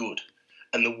be as good.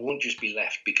 And there won't just be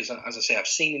left, because, as I say, I've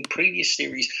seen in previous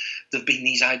series there have been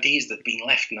these ideas that have been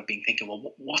left, and I've been thinking,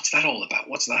 well, what's that all about?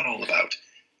 What's that all about?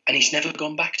 And he's never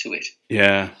gone back to it.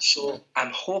 Yeah. So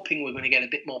I'm hoping we're going to get a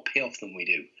bit more payoff than we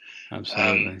do.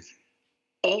 Absolutely.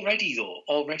 Already though,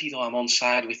 I'm on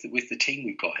side with the team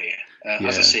we've got here.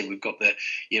 As I say, we've got the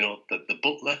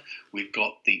Butler, we've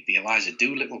got the Eliza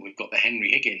Doolittle, we've got the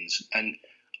Henry Higgins, and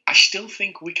I still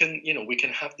think we can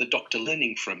have the Doctor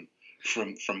learning from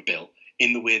Bill,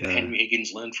 in the way that Henry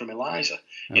Higgins learned from Eliza.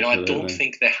 I don't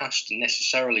think there has to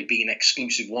necessarily be an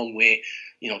exclusive one-way,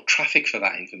 traffic for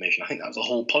that information. I think that was the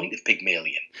whole point of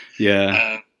Pygmalion.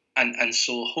 Yeah. And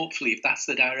so hopefully, if that's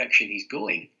the direction he's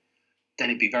going, then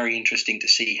it'd be very interesting to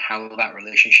see how that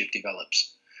relationship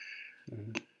develops.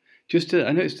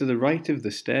 I noticed to the right of the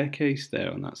staircase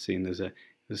there on that scene, there's a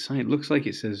sign. It looks like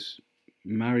it says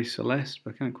Marie Celeste,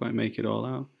 but I can't quite make it all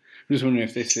out. I'm just wondering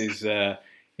if this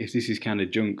is kind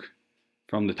of junk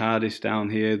from the TARDIS down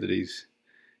here that he's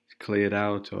cleared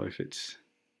out, or if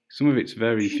some of it's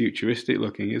very futuristic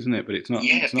looking, isn't it? But it's not.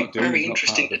 Yeah, it's not very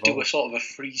interesting to do a sort of a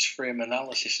freeze frame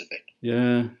analysis of it.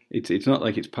 Yeah, it's not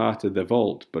like it's part of the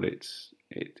vault, but it's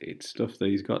stuff that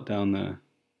he's got down there.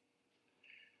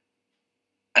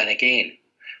 And again,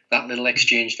 that little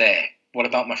exchange there. What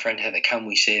about my friend Heather? Can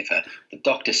we save her? The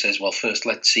Doctor says, well, first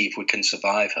let's see if we can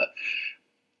survive her.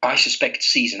 I suspect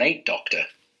Season 8 Doctor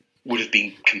would have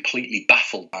been completely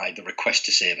baffled by the request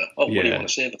to save her. Oh, what do you want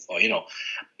to save her for?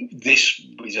 This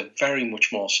is a very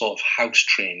much more sort of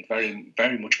house-trained, very,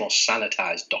 very much more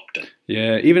sanitised Doctor.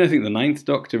 Yeah, even I think the 9th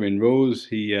Doctor in Rose,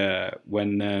 he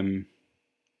when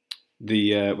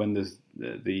there's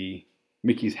the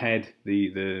Mickey's head,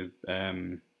 the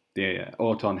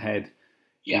Auton head,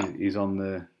 he's on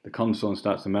the console and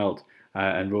starts to melt,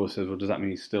 and Rose says, well, does that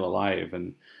mean he's still alive?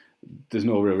 And there's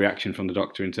no real reaction from the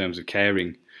Doctor in terms of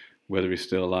caring whether he's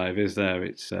still alive, is there?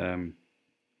 It's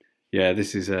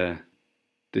this is a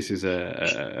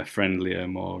friendlier,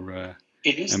 more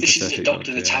it is. This is a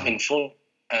Doctor that's having fun.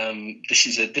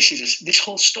 This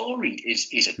whole story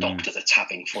is a Doctor that's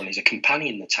having fun. Is a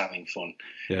companion that's having fun.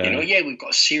 Yeah. We've got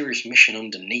a serious mission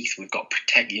underneath. We've got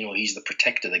he's the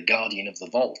protector, the guardian of the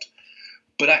vault.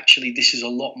 But actually, this is a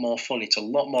lot more fun. It's a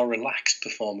lot more relaxed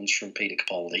performance from Peter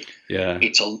Capaldi. Yeah.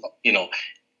 It's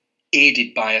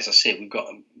aided by, as I say, we've got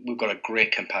a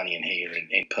great companion here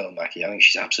in Pearl Mackie. I think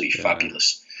she's absolutely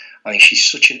fabulous. I think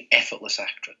she's such an effortless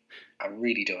actress. I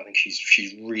really do. I think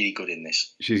she's really good in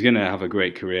this. She's going to have a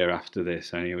great career after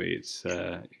this. Anyway,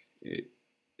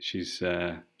 she's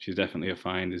definitely a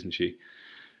find, isn't she?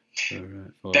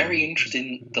 Very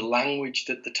interesting the language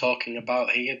that they're talking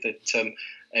about here. That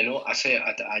I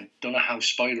don't know how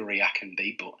spoilery I can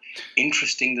be, but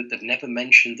interesting that they've never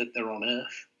mentioned that they're on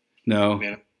Earth. No.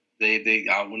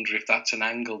 I wonder if that's an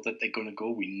angle that they're going to go.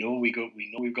 We know we've got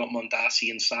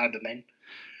Mondasian Cybermen.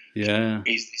 Yeah.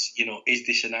 Is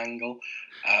this an angle?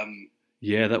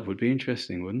 Yeah, that would be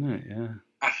interesting, wouldn't it? Yeah.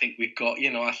 I think we've got.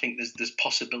 I think there's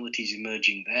possibilities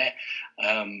emerging there.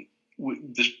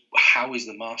 How is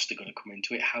the Master going to come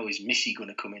into it? How is Missy going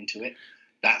to come into it?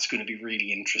 That's going to be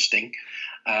really interesting.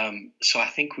 So I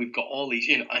think we've got all these,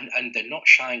 and they're not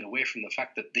shying away from the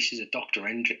fact that this is a Doctor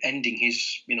ending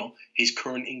his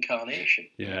current incarnation.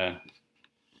 Yeah,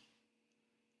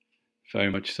 very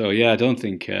much so. Yeah, I don't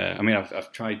think.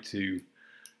 I've tried to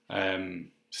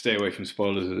stay away from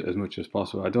spoilers as much as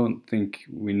possible. I don't think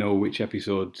we know which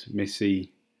episode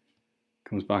Missy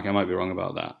comes back. I might be wrong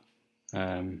about that.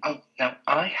 Now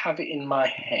I have it in my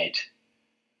head.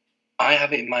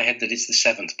 That it's the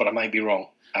 7th, but I might be wrong.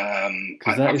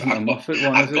 Because that isn't a Moffat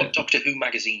one, I've got Doctor Who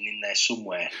magazine in there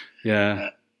somewhere. Yeah.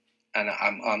 And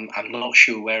I'm not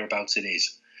sure whereabouts it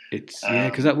is. It's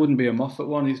because that wouldn't be a Moffat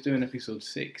one. He's doing episode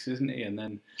 6, isn't he? And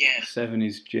then 7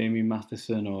 is Jamie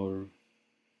Matheson or.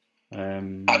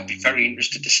 I'd be very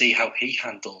interested to see how he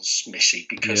handles Missy,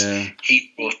 because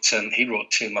he wrote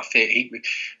two of my favourite.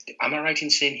 Am I right in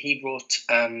saying he wrote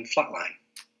Flatline?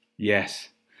 Yes.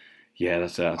 Yeah,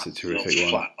 that's a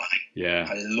terrific one. Flatline. Yeah,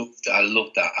 I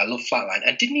love that. I love Flatline.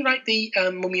 And didn't he write the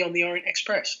Mummy on the Orient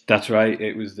Express? That's right.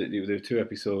 There were 2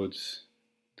 episodes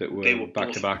that They were were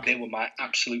back to back. They were my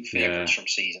absolute favourites from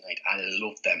season 8. I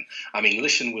loved them. I mean,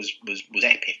 Listen was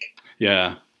epic.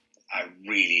 Yeah. I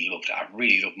really loved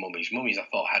Mummies. Mummies, I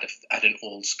thought, had an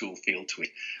old school feel to it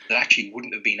that actually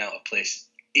wouldn't have been out of place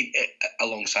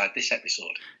alongside this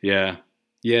episode. Yeah.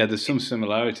 Yeah, there's some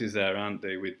similarities there, aren't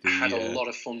they? With the had a lot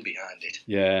of fun behind it.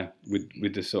 Yeah,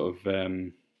 with the sort of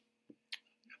the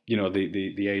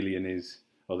alien is,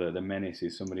 or the menace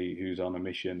is somebody who's on a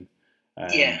mission,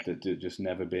 that just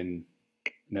never been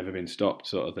stopped,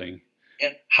 sort of thing.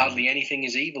 Yeah, hardly anything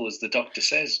is evil, as the Doctor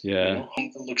says. Yeah,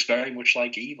 Hunter looks very much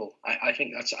like evil. I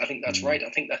think that's right.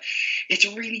 I think that it's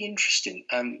really interesting,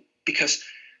 because,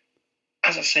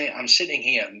 as I say, I'm sitting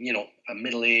here, a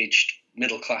middle-aged,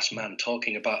 middle-class man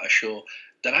talking about a show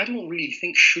that I don't really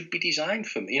think should be designed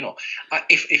for me.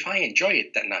 If I enjoy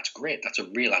it, then that's great. That's a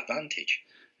real advantage.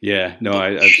 Yeah, no,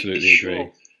 I absolutely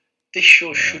agree. This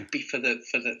show should be for the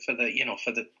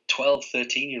 12,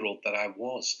 13-year-old that I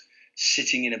was,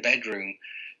 sitting in a bedroom,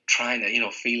 trying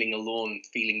to, feeling alone,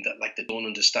 feeling that like they don't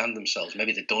understand themselves.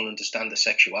 Maybe they don't understand their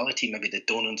sexuality. Maybe they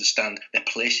don't understand their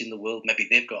place in the world. Maybe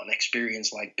they've got an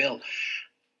experience like Bill.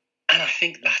 And I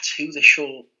think that's who the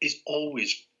show is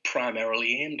always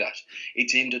primarily aimed at.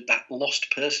 It's aimed at that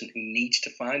lost person who needs to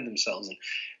find themselves. And,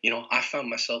 I found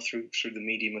myself through the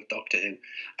medium of Doctor Who.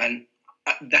 And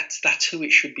that's who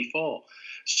it should be for.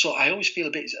 So I always feel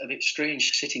a bit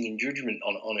strange sitting in judgment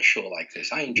on a show like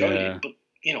this. I enjoyed it, but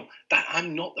that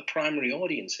I'm not the primary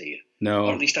audience here. No,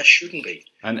 or at least I shouldn't be.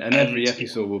 And every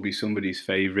episode will be somebody's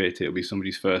favourite. It'll be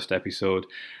somebody's first episode.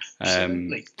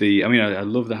 Absolutely. I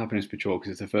love the Happiness Patrol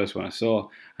because it's the first one I saw,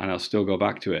 and I'll still go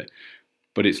back to it.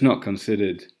 But it's not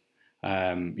considered,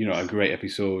 a great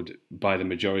episode by the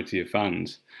majority of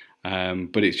fans.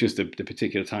 But it's just the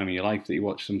particular time in your life that you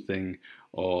watch something,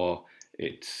 or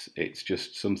it's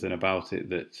just something about it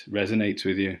that resonates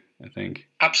with you, I think.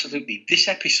 Absolutely. This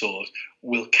episode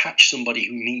will catch somebody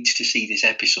who needs to see this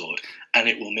episode, and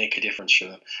it will make a difference for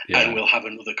them, and will have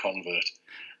another convert.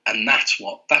 And that's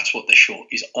what the show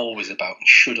is always about and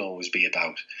should always be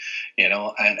about,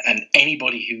 and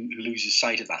anybody who loses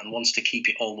sight of that and wants to keep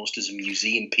it almost as a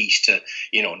museum piece to,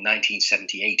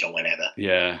 1978 or whenever,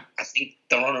 I think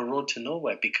they're on a road to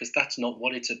nowhere, because that's not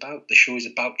what it's about. The show is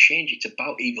about change. It's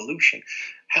about evolution.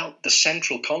 Hell, the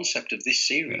central concept of this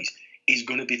series is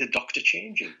going to be the Doctor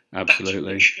changing. Absolutely. That's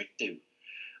what it should do.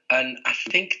 And I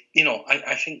think,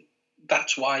 I think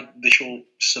that's why the show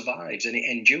survives and it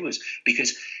endures,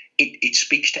 because it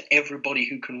speaks to everybody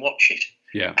who can watch it.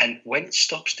 Yeah. And when it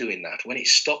stops doing that, when it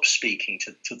stops speaking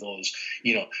to those,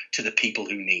 to the people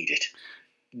who need it,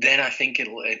 then I think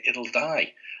it'll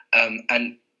die.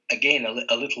 And again,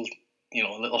 a little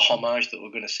homage that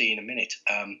we're going to see in a minute.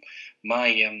 I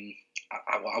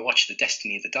watched The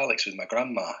Destiny of the Daleks with my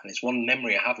grandma, and it's one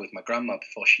memory I have with my grandma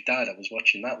before she died. I was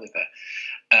watching that with her,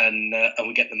 and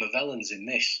we get the Movellans in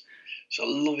this. So a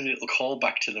lovely little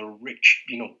callback to the rich,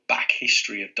 back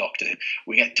history of Doctor Who.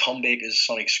 We get Tom Baker's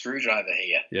sonic screwdriver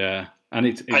here. Yeah, and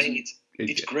I think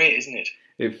it's great, isn't it?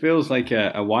 It feels like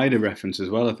a wider reference as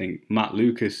well. I think Matt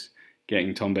Lucas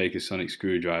getting Tom Baker's sonic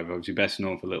screwdriver, obviously best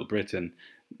known for Little Britain,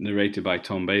 narrated by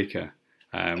Tom Baker.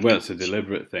 Well, it's a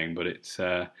deliberate thing, but it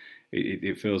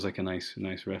feels like a nice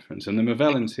reference. And the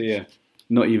Movellans here,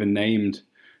 not even named.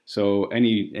 So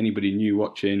anybody new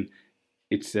watching,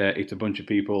 it's a bunch of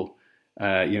people, who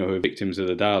are victims of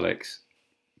the Daleks.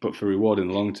 But for rewarding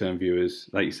long-term viewers,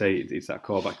 like you say, it's that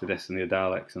callback to Destiny of the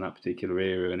Daleks and that particular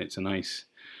era, and it's a nice,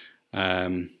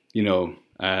 nice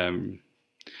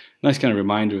kind of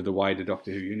reminder of the wider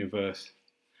Doctor Who universe.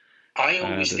 I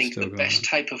always think the best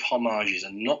type of homages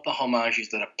are not the homages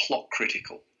that are plot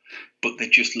critical, but they're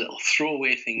just little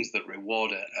throwaway things that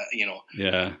reward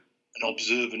an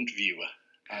observant viewer.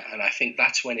 And I think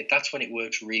that's when it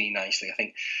works really nicely. I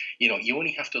think, you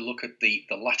only have to look at the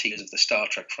latter years of the Star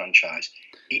Trek franchise.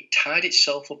 It tied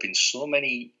itself up in so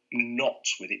many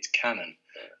knots with its canon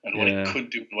and what it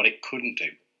could do and what it couldn't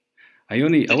do. I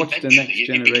watched The Next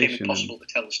Generation. It became impossible to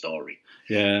tell a story.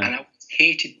 Yeah. And I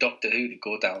hated Doctor Who to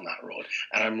go down that road.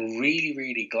 And I'm really,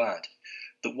 really glad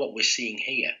that what we're seeing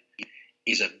here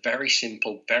is a very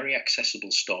simple, very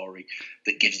accessible story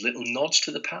that gives little nods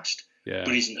to the past, but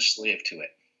isn't a slave to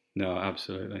it. No,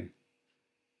 absolutely.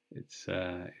 It's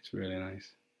really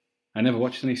nice. I never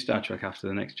watched any Star Trek after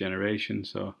The Next Generation,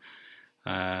 so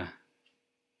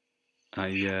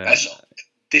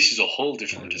this is a whole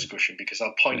different discussion, because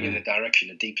I'll point you in the direction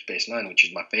of Deep Space Nine, which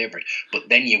is my favourite. But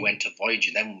then you went to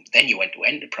Voyager, then you went to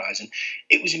Enterprise, and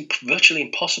it was virtually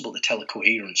impossible to tell a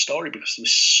coherent story because there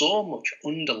was so much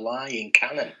underlying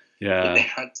canon that they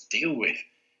had to deal with.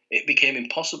 It became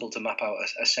impossible to map out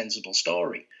a sensible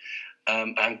story.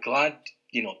 I'm glad,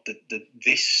 that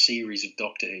this series of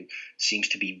Doctor Who seems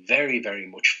to be very, very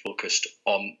much focused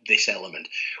on this element.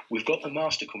 We've got the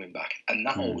Master coming back, and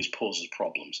that always poses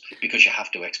problems because you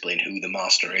have to explain who the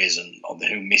Master is and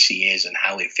who Missy is and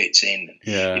how it fits in,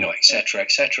 and et cetera,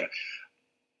 et cetera.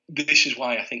 This is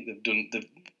why I think they've done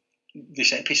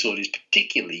this episode is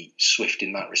particularly swift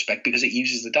in that respect because it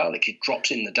uses the Daleks. It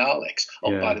drops in the Daleks.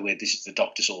 Oh, by the way, this is the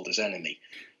Doctor's oldest enemy.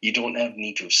 You don't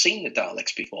need to have seen the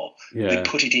Daleks before. Yeah. They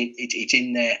put it in. It's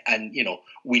in there, and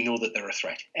we know that they're a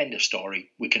threat. End of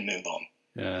story. We can move on.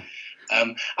 Yeah.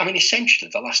 Essentially,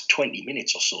 the last 20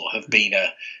 minutes or so have been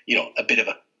a bit of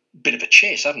a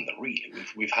chase, haven't they? Really,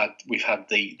 we've had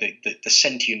the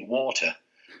sentient water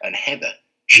and Heather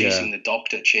chasing the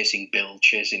Doctor, chasing Bill,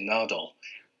 chasing Nardole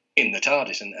in the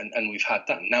TARDIS, and we've had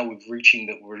that. Now we're reaching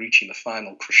the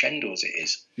final crescendo, as it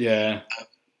is. Yeah.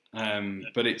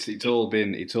 But it's all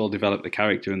developed the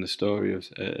character and the story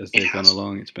as they've gone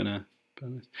along. It's been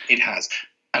it has,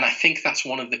 and I think that's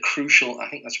one of the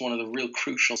real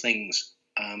crucial things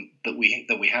that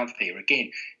we have here.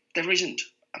 Again, there isn't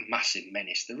a massive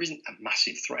menace, there isn't a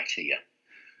massive threat here.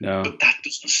 No, but that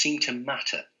doesn't seem to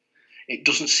matter. It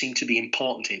doesn't seem to be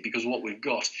important here because what we've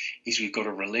got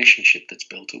a relationship that's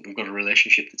built up. We've got a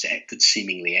relationship that's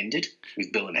seemingly ended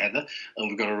with Bill and Heather, and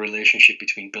we've got a relationship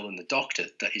between Bill and the Doctor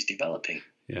that is developing.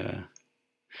 Yeah,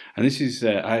 and this is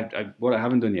what I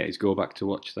haven't done yet is go back to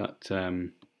watch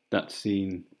that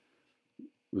scene,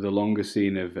 the longer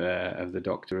scene of the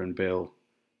Doctor and Bill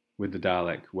with the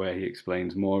Dalek, where he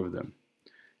explains more of them.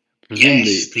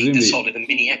 Presumably, the sort of the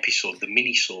mini episode, the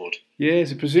mini sword. Yeah,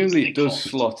 so presumably it does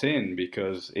slot in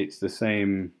because it's the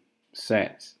same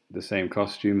set, the same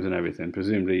costumes and everything.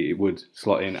 Presumably it would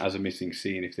slot in as a missing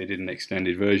scene if they did an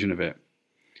extended version of it,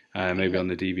 maybe on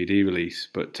the DVD release.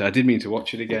 But I did mean to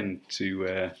watch it again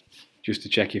to just to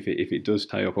check if it does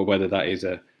tie up or whether that is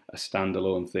a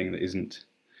standalone thing that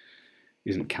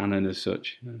isn't canon as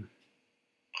such.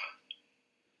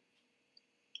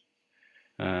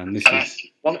 And this is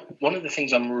one of the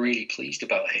things I'm really pleased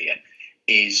about here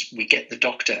is we get the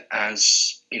Doctor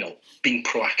as being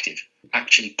proactive,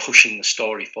 actually pushing the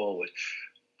story forward.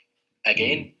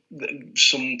 Again,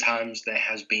 sometimes there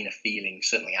has been a feeling,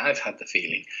 certainly I've had the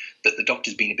feeling, that the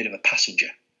Doctor's been a bit of a passenger.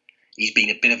 He's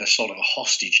been a bit of a sort of a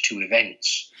hostage to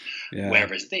events. Yeah.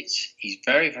 Whereas this, he's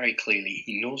very, very clearly,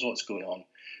 he knows what's going on.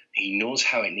 He knows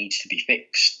how it needs to be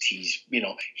fixed. He's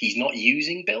not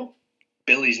using Bill.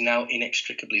 Bill is now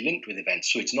inextricably linked with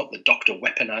events, so it's not the Doctor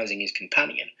weaponizing his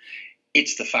companion.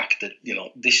 It's the fact that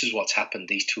this is what's happened.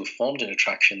 These two have formed an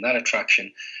attraction. That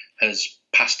attraction has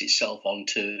passed itself on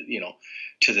to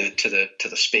to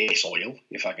the space oil,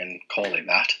 if I can call it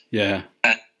that. Yeah.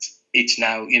 And it's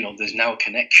now there's now a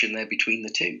connection there between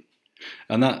the two.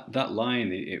 And that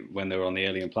line when they were on the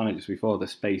alien planet just before, the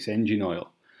space engine oil.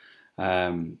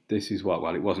 This is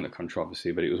it wasn't a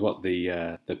controversy, but it was what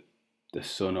the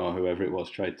Sun or whoever it was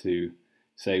tried to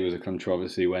say was a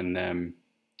controversy when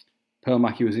Pearl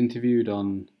Mackie was interviewed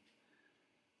on,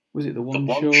 was it the One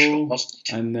Show?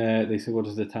 And they said, what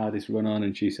does the TARDIS run on?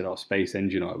 And she said, space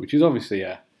engine oil, which is obviously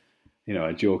a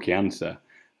jokey answer.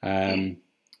 And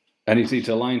it's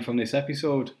a line from this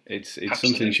episode. It's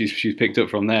something she's picked up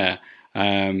from there.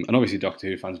 And obviously Doctor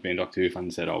Who fans being Doctor Who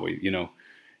fans said,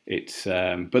 it's,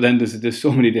 but then there's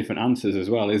so many different answers as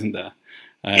well, isn't there?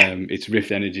 It's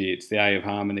Rift Energy, it's the Eye of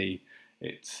Harmony,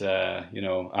 it's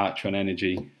Artron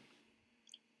Energy,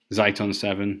 Zyton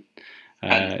 7.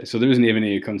 So there isn't even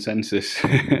a consensus.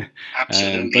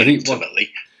 Absolutely, but I think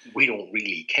ultimately we don't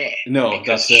really care. No,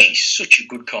 because she's such a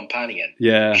good companion.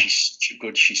 Yeah, she's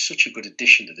such a good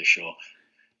addition to the show.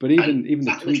 But even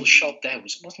that little shot there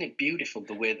wasn't it beautiful?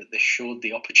 The way that they showed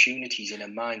the opportunities in her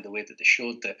mind, the way that they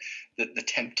showed the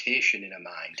temptation in her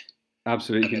mind.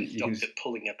 Absolutely, and the Doctor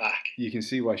pulling her back. You can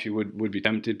see why she would be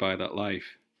tempted by that life.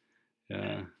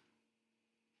 Yeah.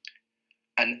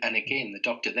 And again, the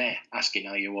Doctor there asking,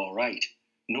 "Are you all right?"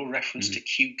 No reference to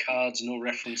cue cards, no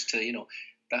reference to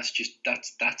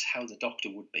that's how the Doctor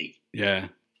would be. Yeah.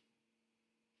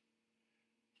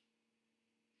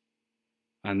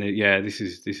 And this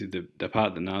is the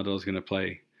part that Nardole's going to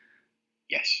play.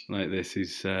 Yes. Like this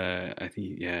is, I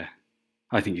think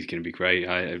he's going to be great.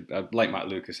 I like Matt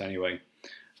Lucas anyway.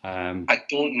 I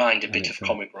don't mind a bit of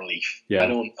comic relief. Yeah. I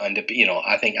don't mind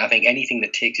I think anything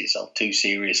that takes itself too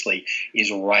seriously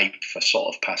is ripe for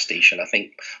sort of pastiche. And I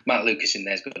think Matt Lucas in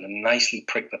there is going to nicely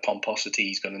prick the pomposity.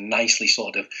 He's going to nicely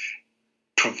sort of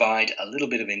provide a little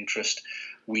bit of interest.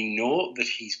 We know that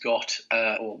he's got,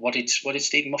 what did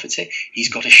Stephen Moffat say? He's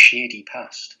got a shady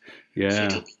past. Yeah. So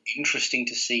it'll be interesting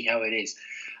to see how it is.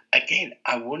 again,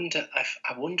 I wonder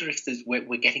if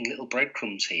we're getting little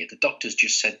breadcrumbs here. The doctor's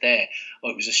just said there, oh,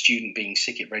 it was a student being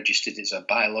sick. It registered as a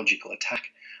biological attack,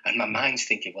 and my mind's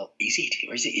thinking, well, is it?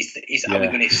 Or are we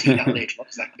going to see that later on?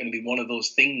 Is that going to be one of those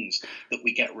things that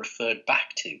we get referred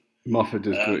back to? Moffat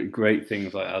does great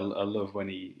things. Like I love when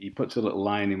he puts a little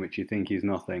line in which you think is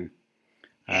nothing.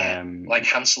 Like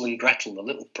Hansel and Gretel, the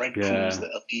little breadcrumbs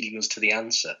that are leading us to the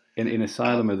answer. In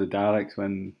Asylum of the Daleks,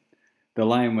 when the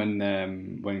line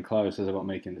when Clara says about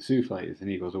making the souffles and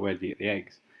he goes, "Where do you get the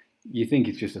eggs?" You think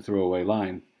it's just a throwaway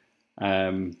line,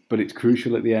 but it's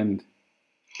crucial at the end.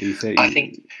 I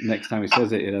think next time he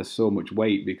says it has so much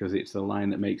weight because it's the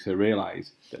line that makes her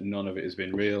realise that none of it has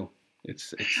been real.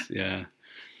 It's yeah.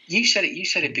 You said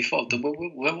it before.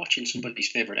 We're watching somebody's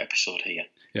favourite episode here.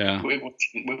 Yeah, we're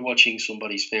watching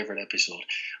somebody's favourite episode,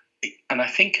 and I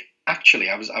think actually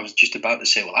I was just about to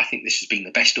say, well, I think this has been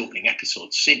the best opening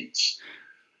episode since.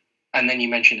 And then you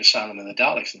mentioned Asylum of the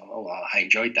Daleks, and I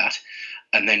enjoyed that.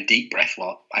 And then Deep Breath,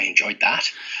 well, I enjoyed that.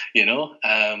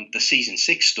 The season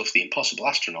 6 stuff, The Impossible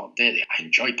Astronaut, I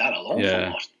enjoyed that a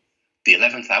lot. The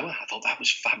 11th Hour, I thought that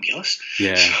was fabulous.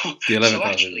 Yeah, so, the 11th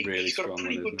Hour is really he's got strong. A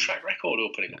pretty good track record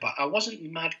opening. But I wasn't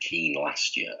mad keen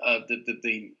last year.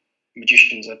 The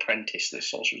Magician's Apprentice, the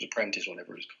Sorcerer's Apprentice,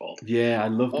 whatever it's called. Yeah, I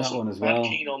love that one as well. Mad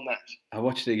keen on that. I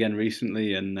watched it again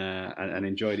recently and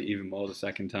enjoyed it even more the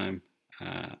second time.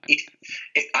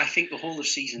 I think the whole of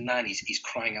season 9 is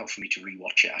crying out for me to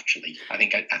rewatch it. Actually, I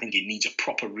think it needs a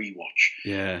proper rewatch.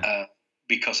 Yeah.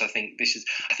 Because I think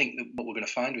that what we're going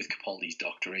to find with Capaldi's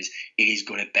Doctor is it is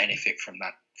going to benefit from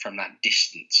that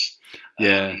distance.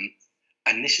 Yeah.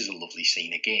 And this is a lovely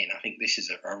scene again. I think this is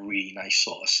a really nice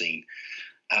sort of scene.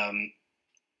 I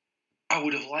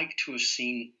would have liked to have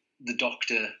seen the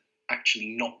Doctor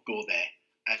actually not go there.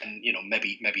 And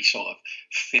maybe sort of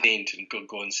faint and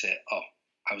go and say, "Oh,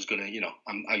 I was gonna,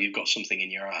 you've got something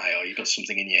in your eye, or you've got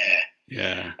something in your hair."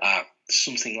 Yeah.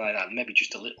 Something like that. Maybe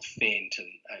just a little faint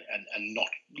and not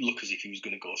look as if he was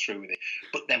going to go through with it.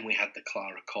 But then we had the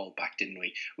Clara callback, didn't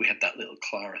we? We had that little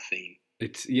Clara theme.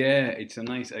 It's a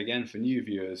nice, again for new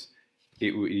viewers.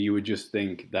 You would just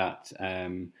think that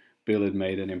Bill had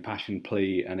made an impassioned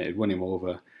plea and it had won him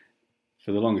over.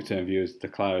 For the longer term viewers, the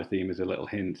Clara theme is a little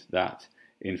hint that,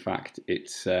 in fact,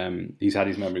 it's he's had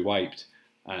his memory wiped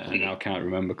and now can't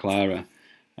remember Clara.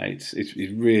 It's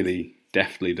really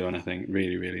deftly done, I think.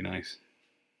 Really, really nice.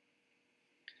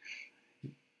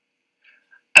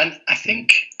 And I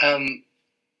think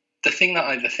the thing that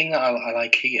I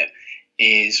like here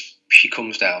is she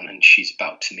comes down and she's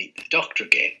about to meet the Doctor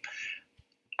again.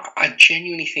 I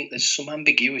genuinely think there's some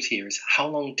ambiguity here as how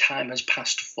long time has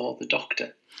passed for the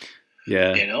Doctor.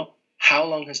 Yeah. How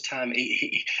long has time?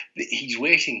 He's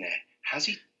waiting there. Has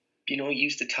he,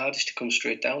 used the TARDIS to come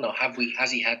straight down, or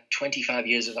has he had 25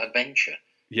 years of adventure?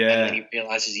 Yeah. And then he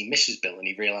realizes he misses Bill, and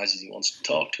he realizes he wants to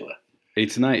talk to her.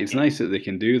 It's nice. It's nice that they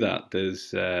can do that.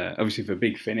 There's obviously for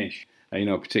Big Finish,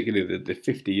 particularly the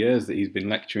 50 years that he's been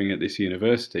lecturing at this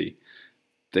university.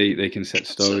 They can set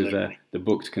stories there. The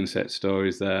books can set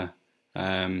stories there.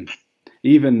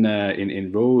 Even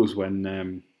in Rose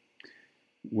when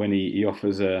he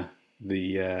offers her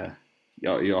he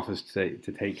offers to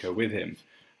take her with him,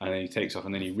 and then he takes off,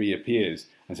 and then he reappears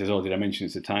and says, "Oh, did I mention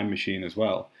it's a time machine as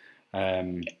well?"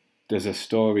 There's a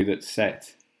story that's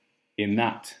set in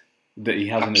that he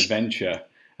has an adventure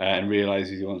and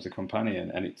realizes he wants a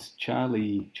companion, and it's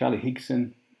Charlie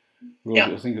Higson.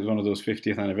 I think it was one of those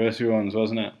 50th anniversary ones,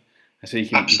 wasn't it? So you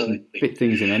can fit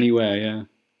things in anywhere, yeah.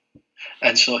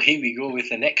 And so here we go with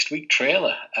the next week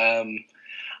trailer.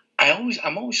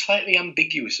 I'm always slightly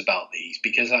ambiguous about these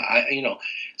because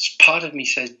part of me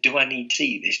says, do I need to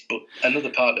see this? But another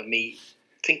part of me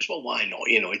thinks, well, why not?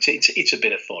 It's a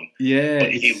bit of fun. Yeah.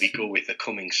 But here we go with the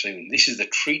coming soon. This is the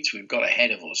treats we've got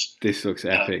ahead of us. This looks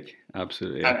epic.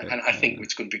 Absolutely epic. And I think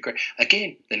it's going to be great.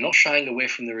 Again, they're not shying away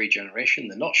from the regeneration.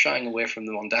 They're not shying away from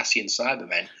the Mondasian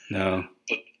Cybermen. No.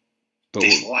 But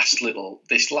this last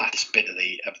bit of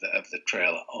the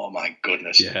trailer, oh my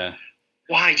goodness. Yeah.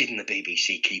 Why didn't the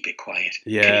BBC keep it quiet?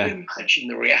 Yeah. Can you imagine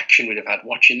the reaction we'd have had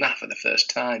watching that for the first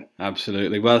time?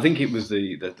 Absolutely. Well, I think it was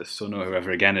the Sun or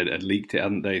whoever again had leaked it,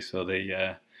 hadn't they? So they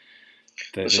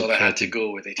had to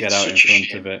go with it. Get out in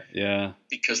front of it, yeah.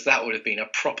 Because that would have been a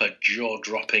proper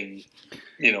jaw-dropping,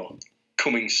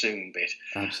 coming soon bit.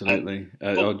 Absolutely.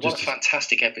 What a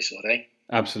fantastic episode, eh?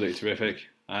 Absolutely terrific.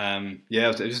 I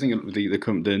was just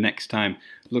thinking the next time,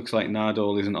 looks like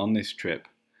Nardole isn't on this trip.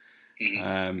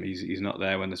 Mm-hmm. He's not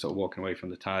there when they're sort of walking away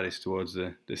from the TARDIS towards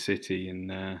the city,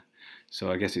 and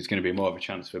so I guess it's going to be more of a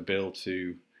chance for Bill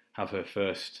to have her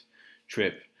first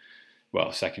trip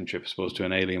well, second trip, I suppose, to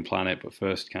an alien planet, but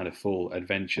first kind of full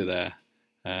adventure there.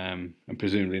 And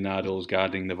presumably Nardol's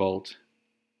guarding the vault.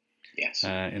 Yes.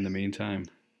 In the meantime.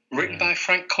 Written by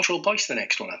Frank Cottrell Boyce, the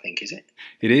next one, I think, is it?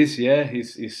 It is, yeah.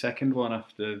 His second one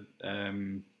after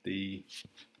the...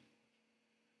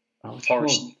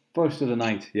 Forest of the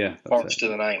Night, yeah. Forest of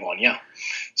the Night one, yeah.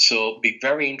 So be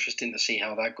very interesting to see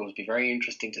how that goes. Be very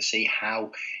interesting to see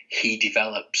how he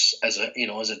develops as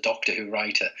a Doctor Who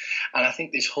writer. And I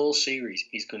think this whole series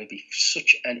is going to be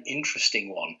such an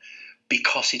interesting one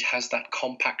because it has that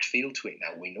compact feel to it.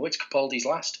 Now we know it's Capaldi's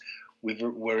last.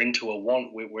 We're into a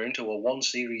one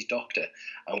series Doctor,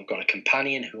 and we've got a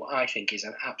companion who I think is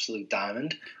an absolute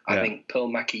diamond. I think Pearl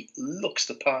Mackie looks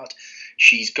the part.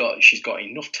 She's got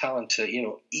enough talent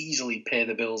to easily pay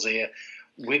the bills here.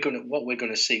 We're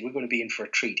gonna be in for a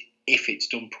treat if it's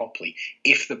done properly.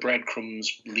 If the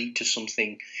breadcrumbs lead to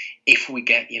something, if we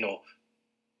get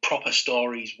proper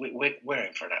stories, we're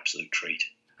in for an absolute treat.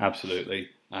 Absolutely.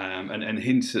 And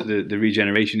hints that the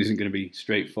regeneration isn't going to be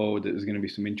straightforward, that there's going to be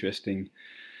some interesting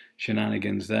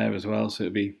shenanigans there as well. So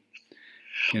it'll be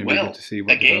good to see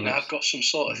what develops. I've got some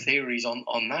sort of theories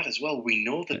on that as well. We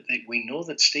know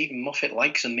that Stephen Moffat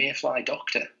likes a Mayfly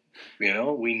Doctor. We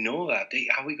know that.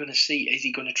 Are we going to see? Is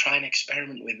he going to try and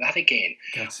experiment with that again?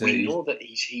 We know that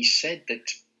he said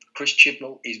that Chris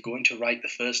Chibnall is going to write the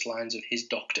first lines of his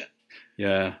Doctor.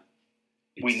 Yeah.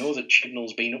 We know that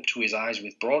Chibnall's been up to his eyes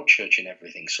with Broadchurch and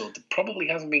everything, so there probably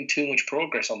hasn't been too much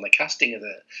progress on the casting of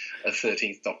the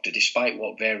 13th Doctor, despite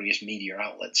what various media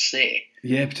outlets say.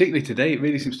 Yeah, particularly today, it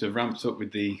really seems to have ramped up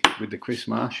with the Chris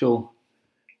Marshall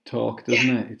talk,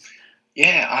 doesn't it?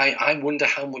 Yeah, I wonder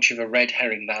how much of a red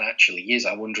herring that actually is.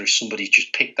 I wonder if somebody's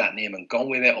just picked that name and gone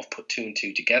with it, or put two and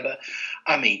two together.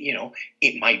 I mean,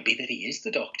 it might be that he is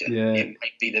the Doctor. Yeah. It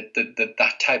might be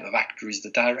that type of actor is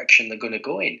the direction they're going to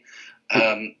go in.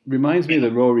 Reminds me of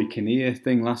the Rory Kinnear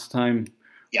thing last time,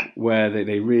 yeah, where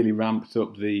they really ramped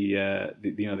up the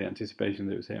anticipation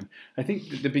that it was him. I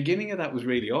think the beginning of that was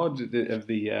really odd of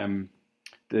the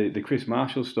Chris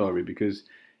Marshall story, because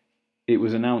it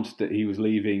was announced that he was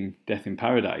leaving Death in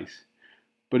Paradise,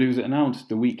 but it was announced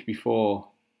the week before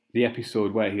the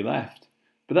episode where he left.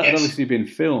 But that had obviously been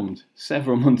filmed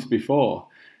several months before.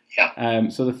 Yeah.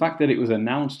 So the fact that it was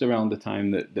announced around the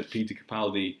time that Peter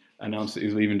Capaldi announced that he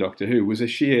was leaving Doctor Who was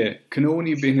can only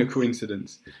have been a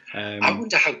coincidence. I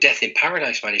wonder how Death in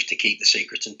Paradise managed to keep the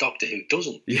secret and Doctor Who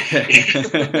doesn't. Yeah.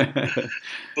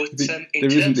 But there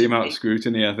isn't the amount of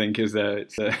scrutiny, I think, is there?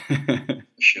 It's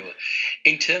Sure.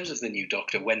 In terms of the new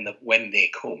Doctor, when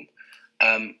they come,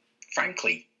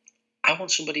 frankly, I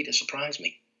want somebody to surprise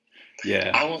me.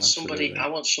 Yeah, I want somebody,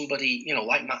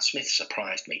 like Matt Smith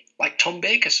surprised me, like Tom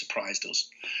Baker surprised us.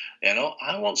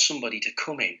 I want somebody to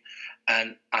come in,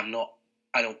 and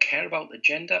I don't care about the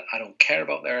gender, I don't care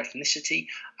about their ethnicity,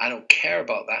 I don't care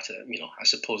about that. I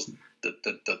suppose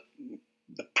the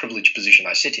privileged position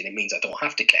I sit in, it means I don't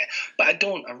have to care, but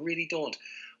I really don't.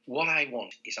 What I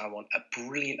want is a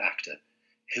brilliant actor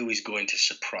who is going to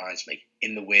surprise me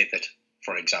in the way that,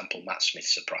 for example, Matt Smith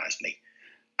surprised me.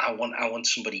 I want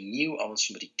somebody new. I want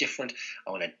somebody different.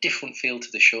 I want a different feel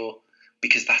to the show,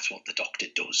 because that's what the Doctor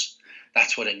does.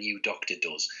 That's what a new Doctor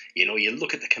does. You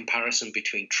look at the comparison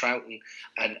between Troughton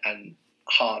and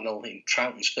Hartnell in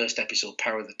Troughton's first episode,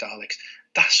 Power of the Daleks.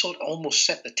 That sort of almost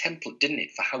set the template, didn't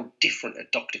it, for how different a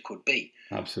Doctor could be.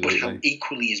 Absolutely. But how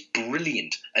equally as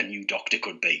brilliant a new Doctor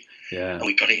could be. Yeah. And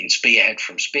we got it in Spearhead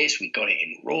from Space. We got it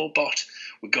in Robot.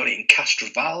 We got it in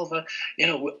Castrovalva.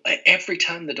 Every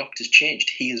time the Doctor's changed,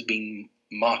 he has been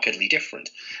markedly different.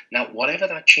 Now, whatever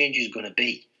that change is going to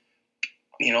be,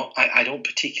 I don't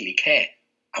particularly care.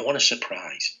 I want a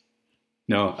surprise.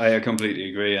 No, I completely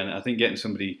agree. And I think getting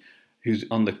somebody who's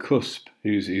on the cusp,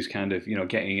 who's kind of,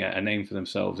 getting a name for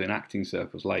themselves in acting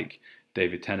circles, like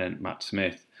David Tennant, Matt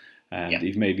Smith, and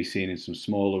you've maybe seen in some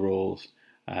smaller roles.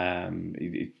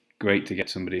 It's great to get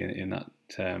somebody in that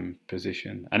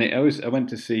position. And I went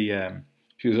to see,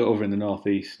 she was over in the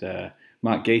Northeast,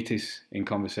 Mark Gatiss in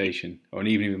Conversation, or An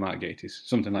Evening with Mark Gatiss,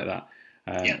 something like that,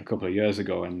 a couple of years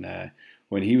ago. And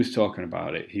when he was talking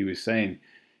about it, he was saying,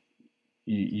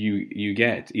 you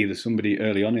get either somebody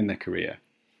early on in their career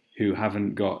who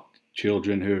haven't got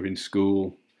children who are in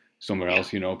school somewhere else,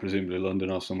 presumably London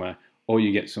or somewhere, or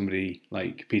you get somebody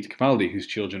like Peter Capaldi whose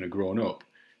children are grown up,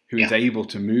 who is able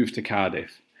to move to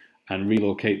Cardiff and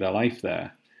relocate their life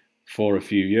there for a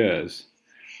few years.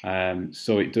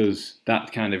 So it does,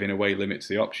 that kind of in a way limits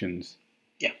the options.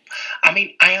 Yeah. I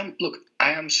mean, I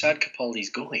am sad Capaldi's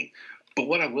going, but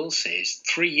what I will say is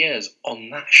 3 years on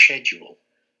that schedule,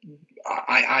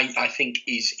 I think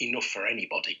is enough for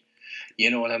anybody.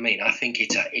 You know what I mean? I think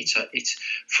it's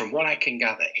from what I can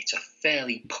gather, it's a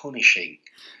fairly punishing,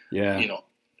 Yeah.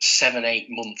 7-8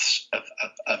 months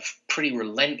of pretty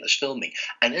relentless filming.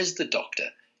 And as the Doctor,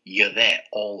 you're there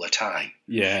all the time.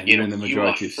 Yeah, you're in the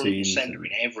majority of you are front and scenes. center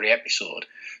in every episode.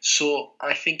 So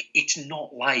I think it's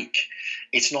not like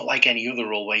any other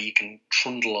role where you can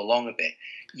trundle along a bit.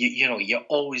 You're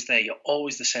always there. You're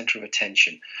always the center of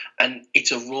attention, and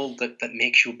it's a role that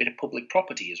makes you a bit of public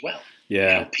property as well.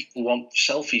 Yeah, people want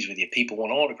selfies with you. People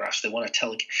want autographs. They want to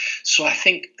tell. So I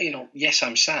think yes,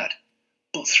 I'm sad,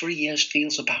 but 3 years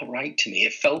feels about right to me.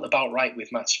 It felt about right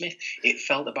with Matt Smith. It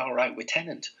felt about right with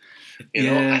Tennant.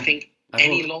 I think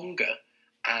any longer,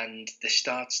 and the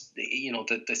starts,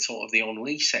 the sort of the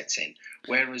ennui sets in.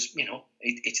 Whereas,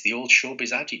 it's the old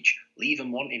showbiz adage: leave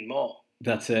them wanting more.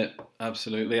 That's it.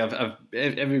 Absolutely. I've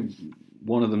every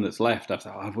one of them that's left. I've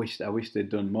thought, I wish they'd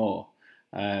done more.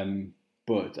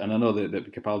 But I know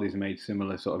that Capaldi's made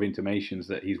similar sort of intimations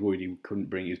that he's worried he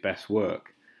couldn't bring his best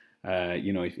work.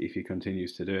 If he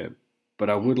continues to do it.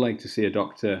 But I would like to see a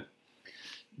Doctor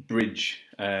bridge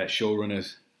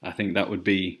showrunners. I think it would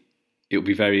be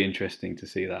very interesting to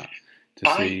see that,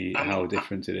 see how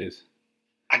different it is.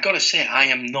 I got to say, I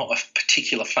am not a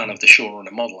particular fan of the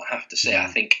showrunner model. I have to say, I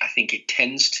think it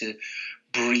tends to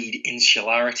breed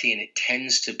insularity, and it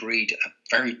tends to breed a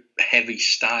very heavy,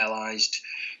 stylized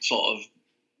sort of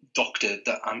Doctor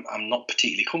that I'm not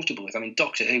particularly comfortable with. I mean,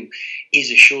 Doctor Who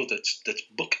is a show that's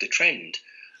bucked the trend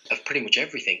of pretty much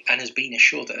everything, and has been a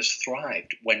show that has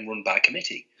thrived when run by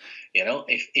committee.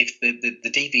 If the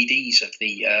DVDs of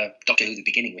the Doctor Who the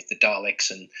beginning with the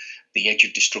Daleks and the Edge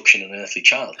of Destruction and Earthly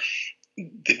Child,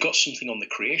 they've got something on the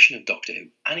creation of Doctor Who,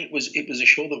 and it was a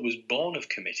show that was born of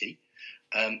committee.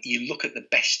 You look at the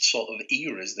best sort of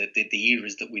eras, the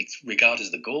eras that we regard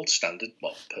as the gold standard.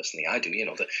 Well, personally, I do.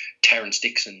 The Terrance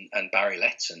Dicks and Barry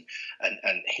Letts and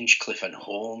Hinchcliffe and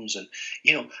Holmes, and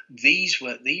these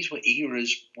were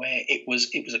eras where it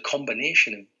was a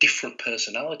combination of different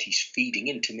personalities feeding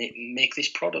in to make this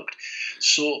product.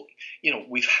 So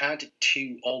we've had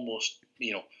two almost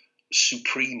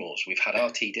supremos. We've had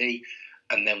RTD,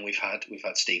 and then we've had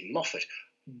Stephen Moffat,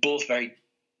 both very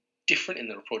different in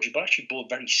their approaches, but actually both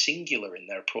very singular in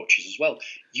their approaches as well.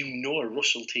 A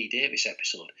Russell T Davies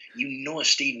episode, a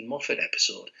Stephen Moffat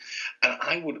episode, and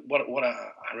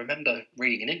I remember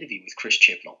reading an interview with Chris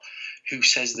Chibnall, who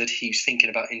says that he's thinking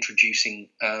about introducing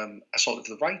a sort of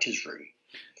the writers' room.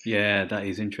 Yeah, that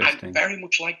is interesting. I'd very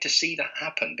much like to see that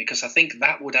happen, because I think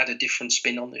that would add a different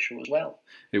spin on the show as well.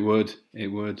 It would.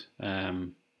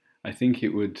 I think it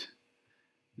would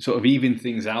sort of even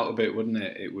things out a bit, wouldn't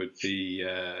it? It would be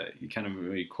kind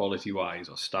of quality-wise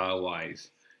or style-wise.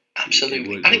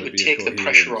 Absolutely, it would take the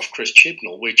pressure off Chris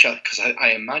Chibnall, because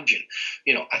I imagine,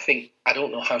 I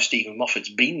don't know how Stephen Moffat's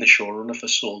been the showrunner for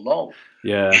so long.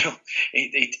 Yeah,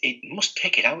 it must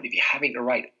take it out if you're having to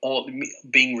write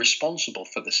being responsible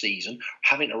for the season,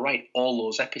 having to write all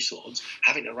those episodes,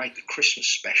 having to write the Christmas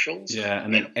specials. Yeah,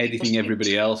 and then editing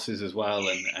everybody else's as well,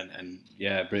 and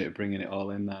bringing it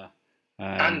all in there.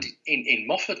 And in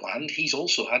Moffat land, he's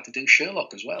also had to do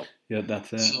Sherlock as well. Yeah,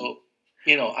 that's it. So,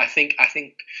 I think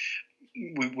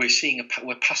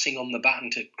we're passing on the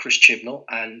baton to Chris Chibnall,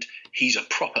 and he's a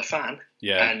proper fan.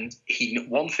 Yeah. And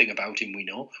one thing about him we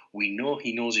know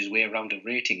he knows his way around a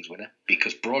ratings winner,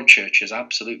 because Broadchurch has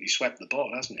absolutely swept the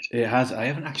board, hasn't it? It has. I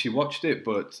haven't actually watched it,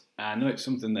 but I know it's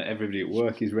something that everybody at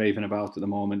work is raving about at the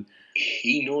moment.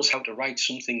 He knows how to write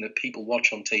something that people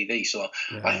watch on TV. So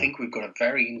yeah. I think we've got a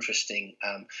very interesting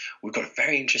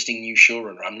new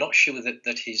showrunner. I'm not sure that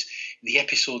the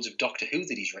episodes of Doctor Who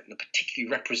that he's written are particularly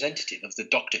representative of the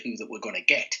Doctor Who that we're going to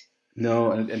get.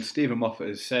 No, and Stephen Moffat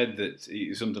has said that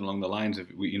something along the lines of,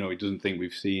 he doesn't think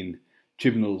we've seen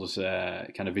Chibnall's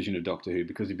kind of vision of Doctor Who,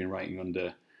 because he's been writing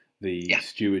under the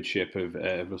stewardship of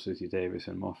Russell T Davies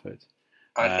and Moffat.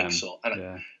 I think so.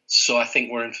 So I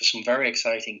think we're in for some very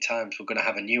exciting times. We're going to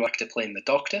have a new actor playing the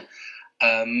Doctor.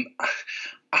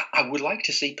 I would like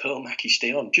to see Pearl Mackie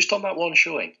stay on, just on that one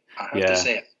showing. I have to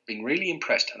say, I've been really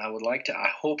impressed, and I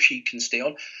hope she can stay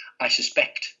on. I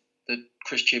suspect that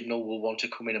Chris Chibnall will want to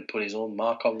come in and put his own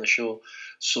mark on the show,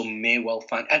 so may well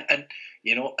find, and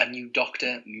a new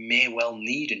Doctor may well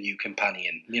need a new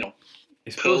companion.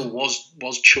 Pearl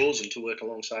was chosen to work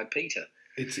alongside Peter.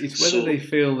 It's whether they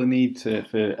feel the need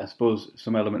for, I suppose,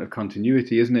 some element of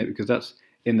continuity, isn't it? Because that's,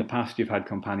 in the past, you've had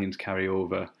companions carry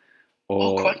over.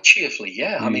 Quite cheerfully,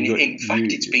 yeah. I mean, in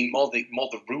fact, it's been more the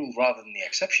rule rather than the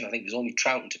exception. I think there's only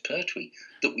Troughton to Pertwee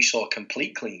that we saw a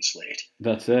complete clean slate.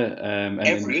 That's it.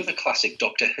 Every other classic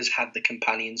Doctor has had the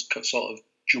companions sort of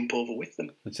jump over with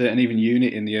them. That's it. And even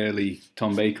Unit in the early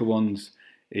Tom Baker ones,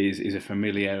 is a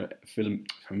familiar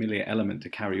element to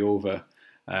carry over,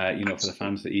 for the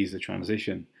fans to ease the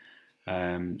transition.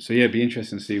 So yeah, it'd be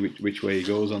interesting to see which way he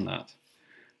goes on that.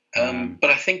 But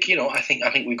I think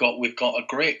we've got a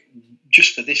great,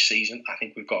 just for this season. I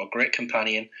think we've got a great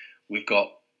companion. We've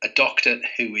got a Doctor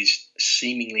who is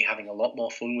seemingly having a lot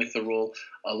more fun with the role,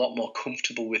 a lot more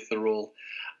comfortable with the role,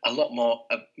 a lot more.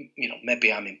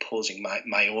 Maybe I'm imposing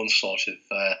my own sort of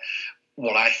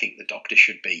what I think the Doctor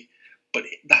should be, but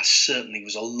that certainly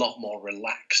was a lot more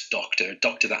relaxed Doctor, a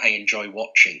Doctor that I enjoy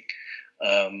watching,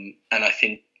 and I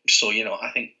think. So,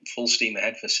 I think full steam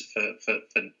ahead for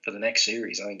the next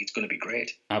series. I think it's going to be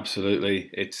great. Absolutely.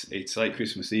 It's like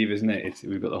Christmas Eve, isn't it?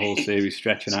 We've got the whole series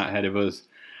stretching out ahead of us.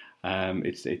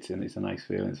 It's a nice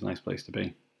feeling. It's a nice place to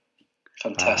be.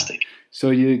 Fantastic.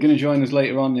 So you're going to join us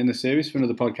later on in the series for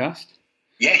another podcast?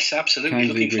 Yes, absolutely.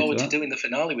 Kindly Looking forward to doing the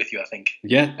finale with you, I think.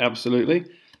 Yeah, absolutely.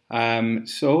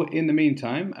 So in the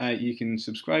meantime, you can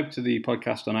subscribe to the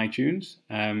podcast on iTunes.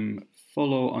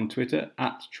 Follow on Twitter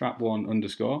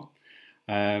 @trap1_.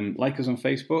 Like us on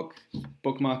Facebook,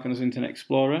 bookmark on us Internet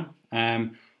Explorer.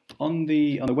 On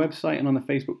the website and on the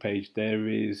Facebook page, there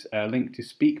is a link to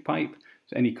SpeakPipe.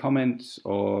 So any comments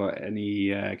or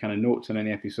any kind of notes on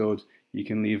any episodes, you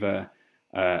can leave a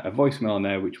voicemail on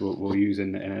there, which we'll use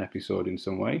in an episode in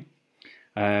some way.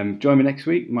 Join me next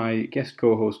week. My guest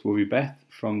co-host will be Beth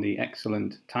from the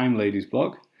excellent Time Ladies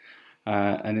blog.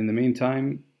 And in the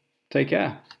meantime, take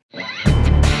care.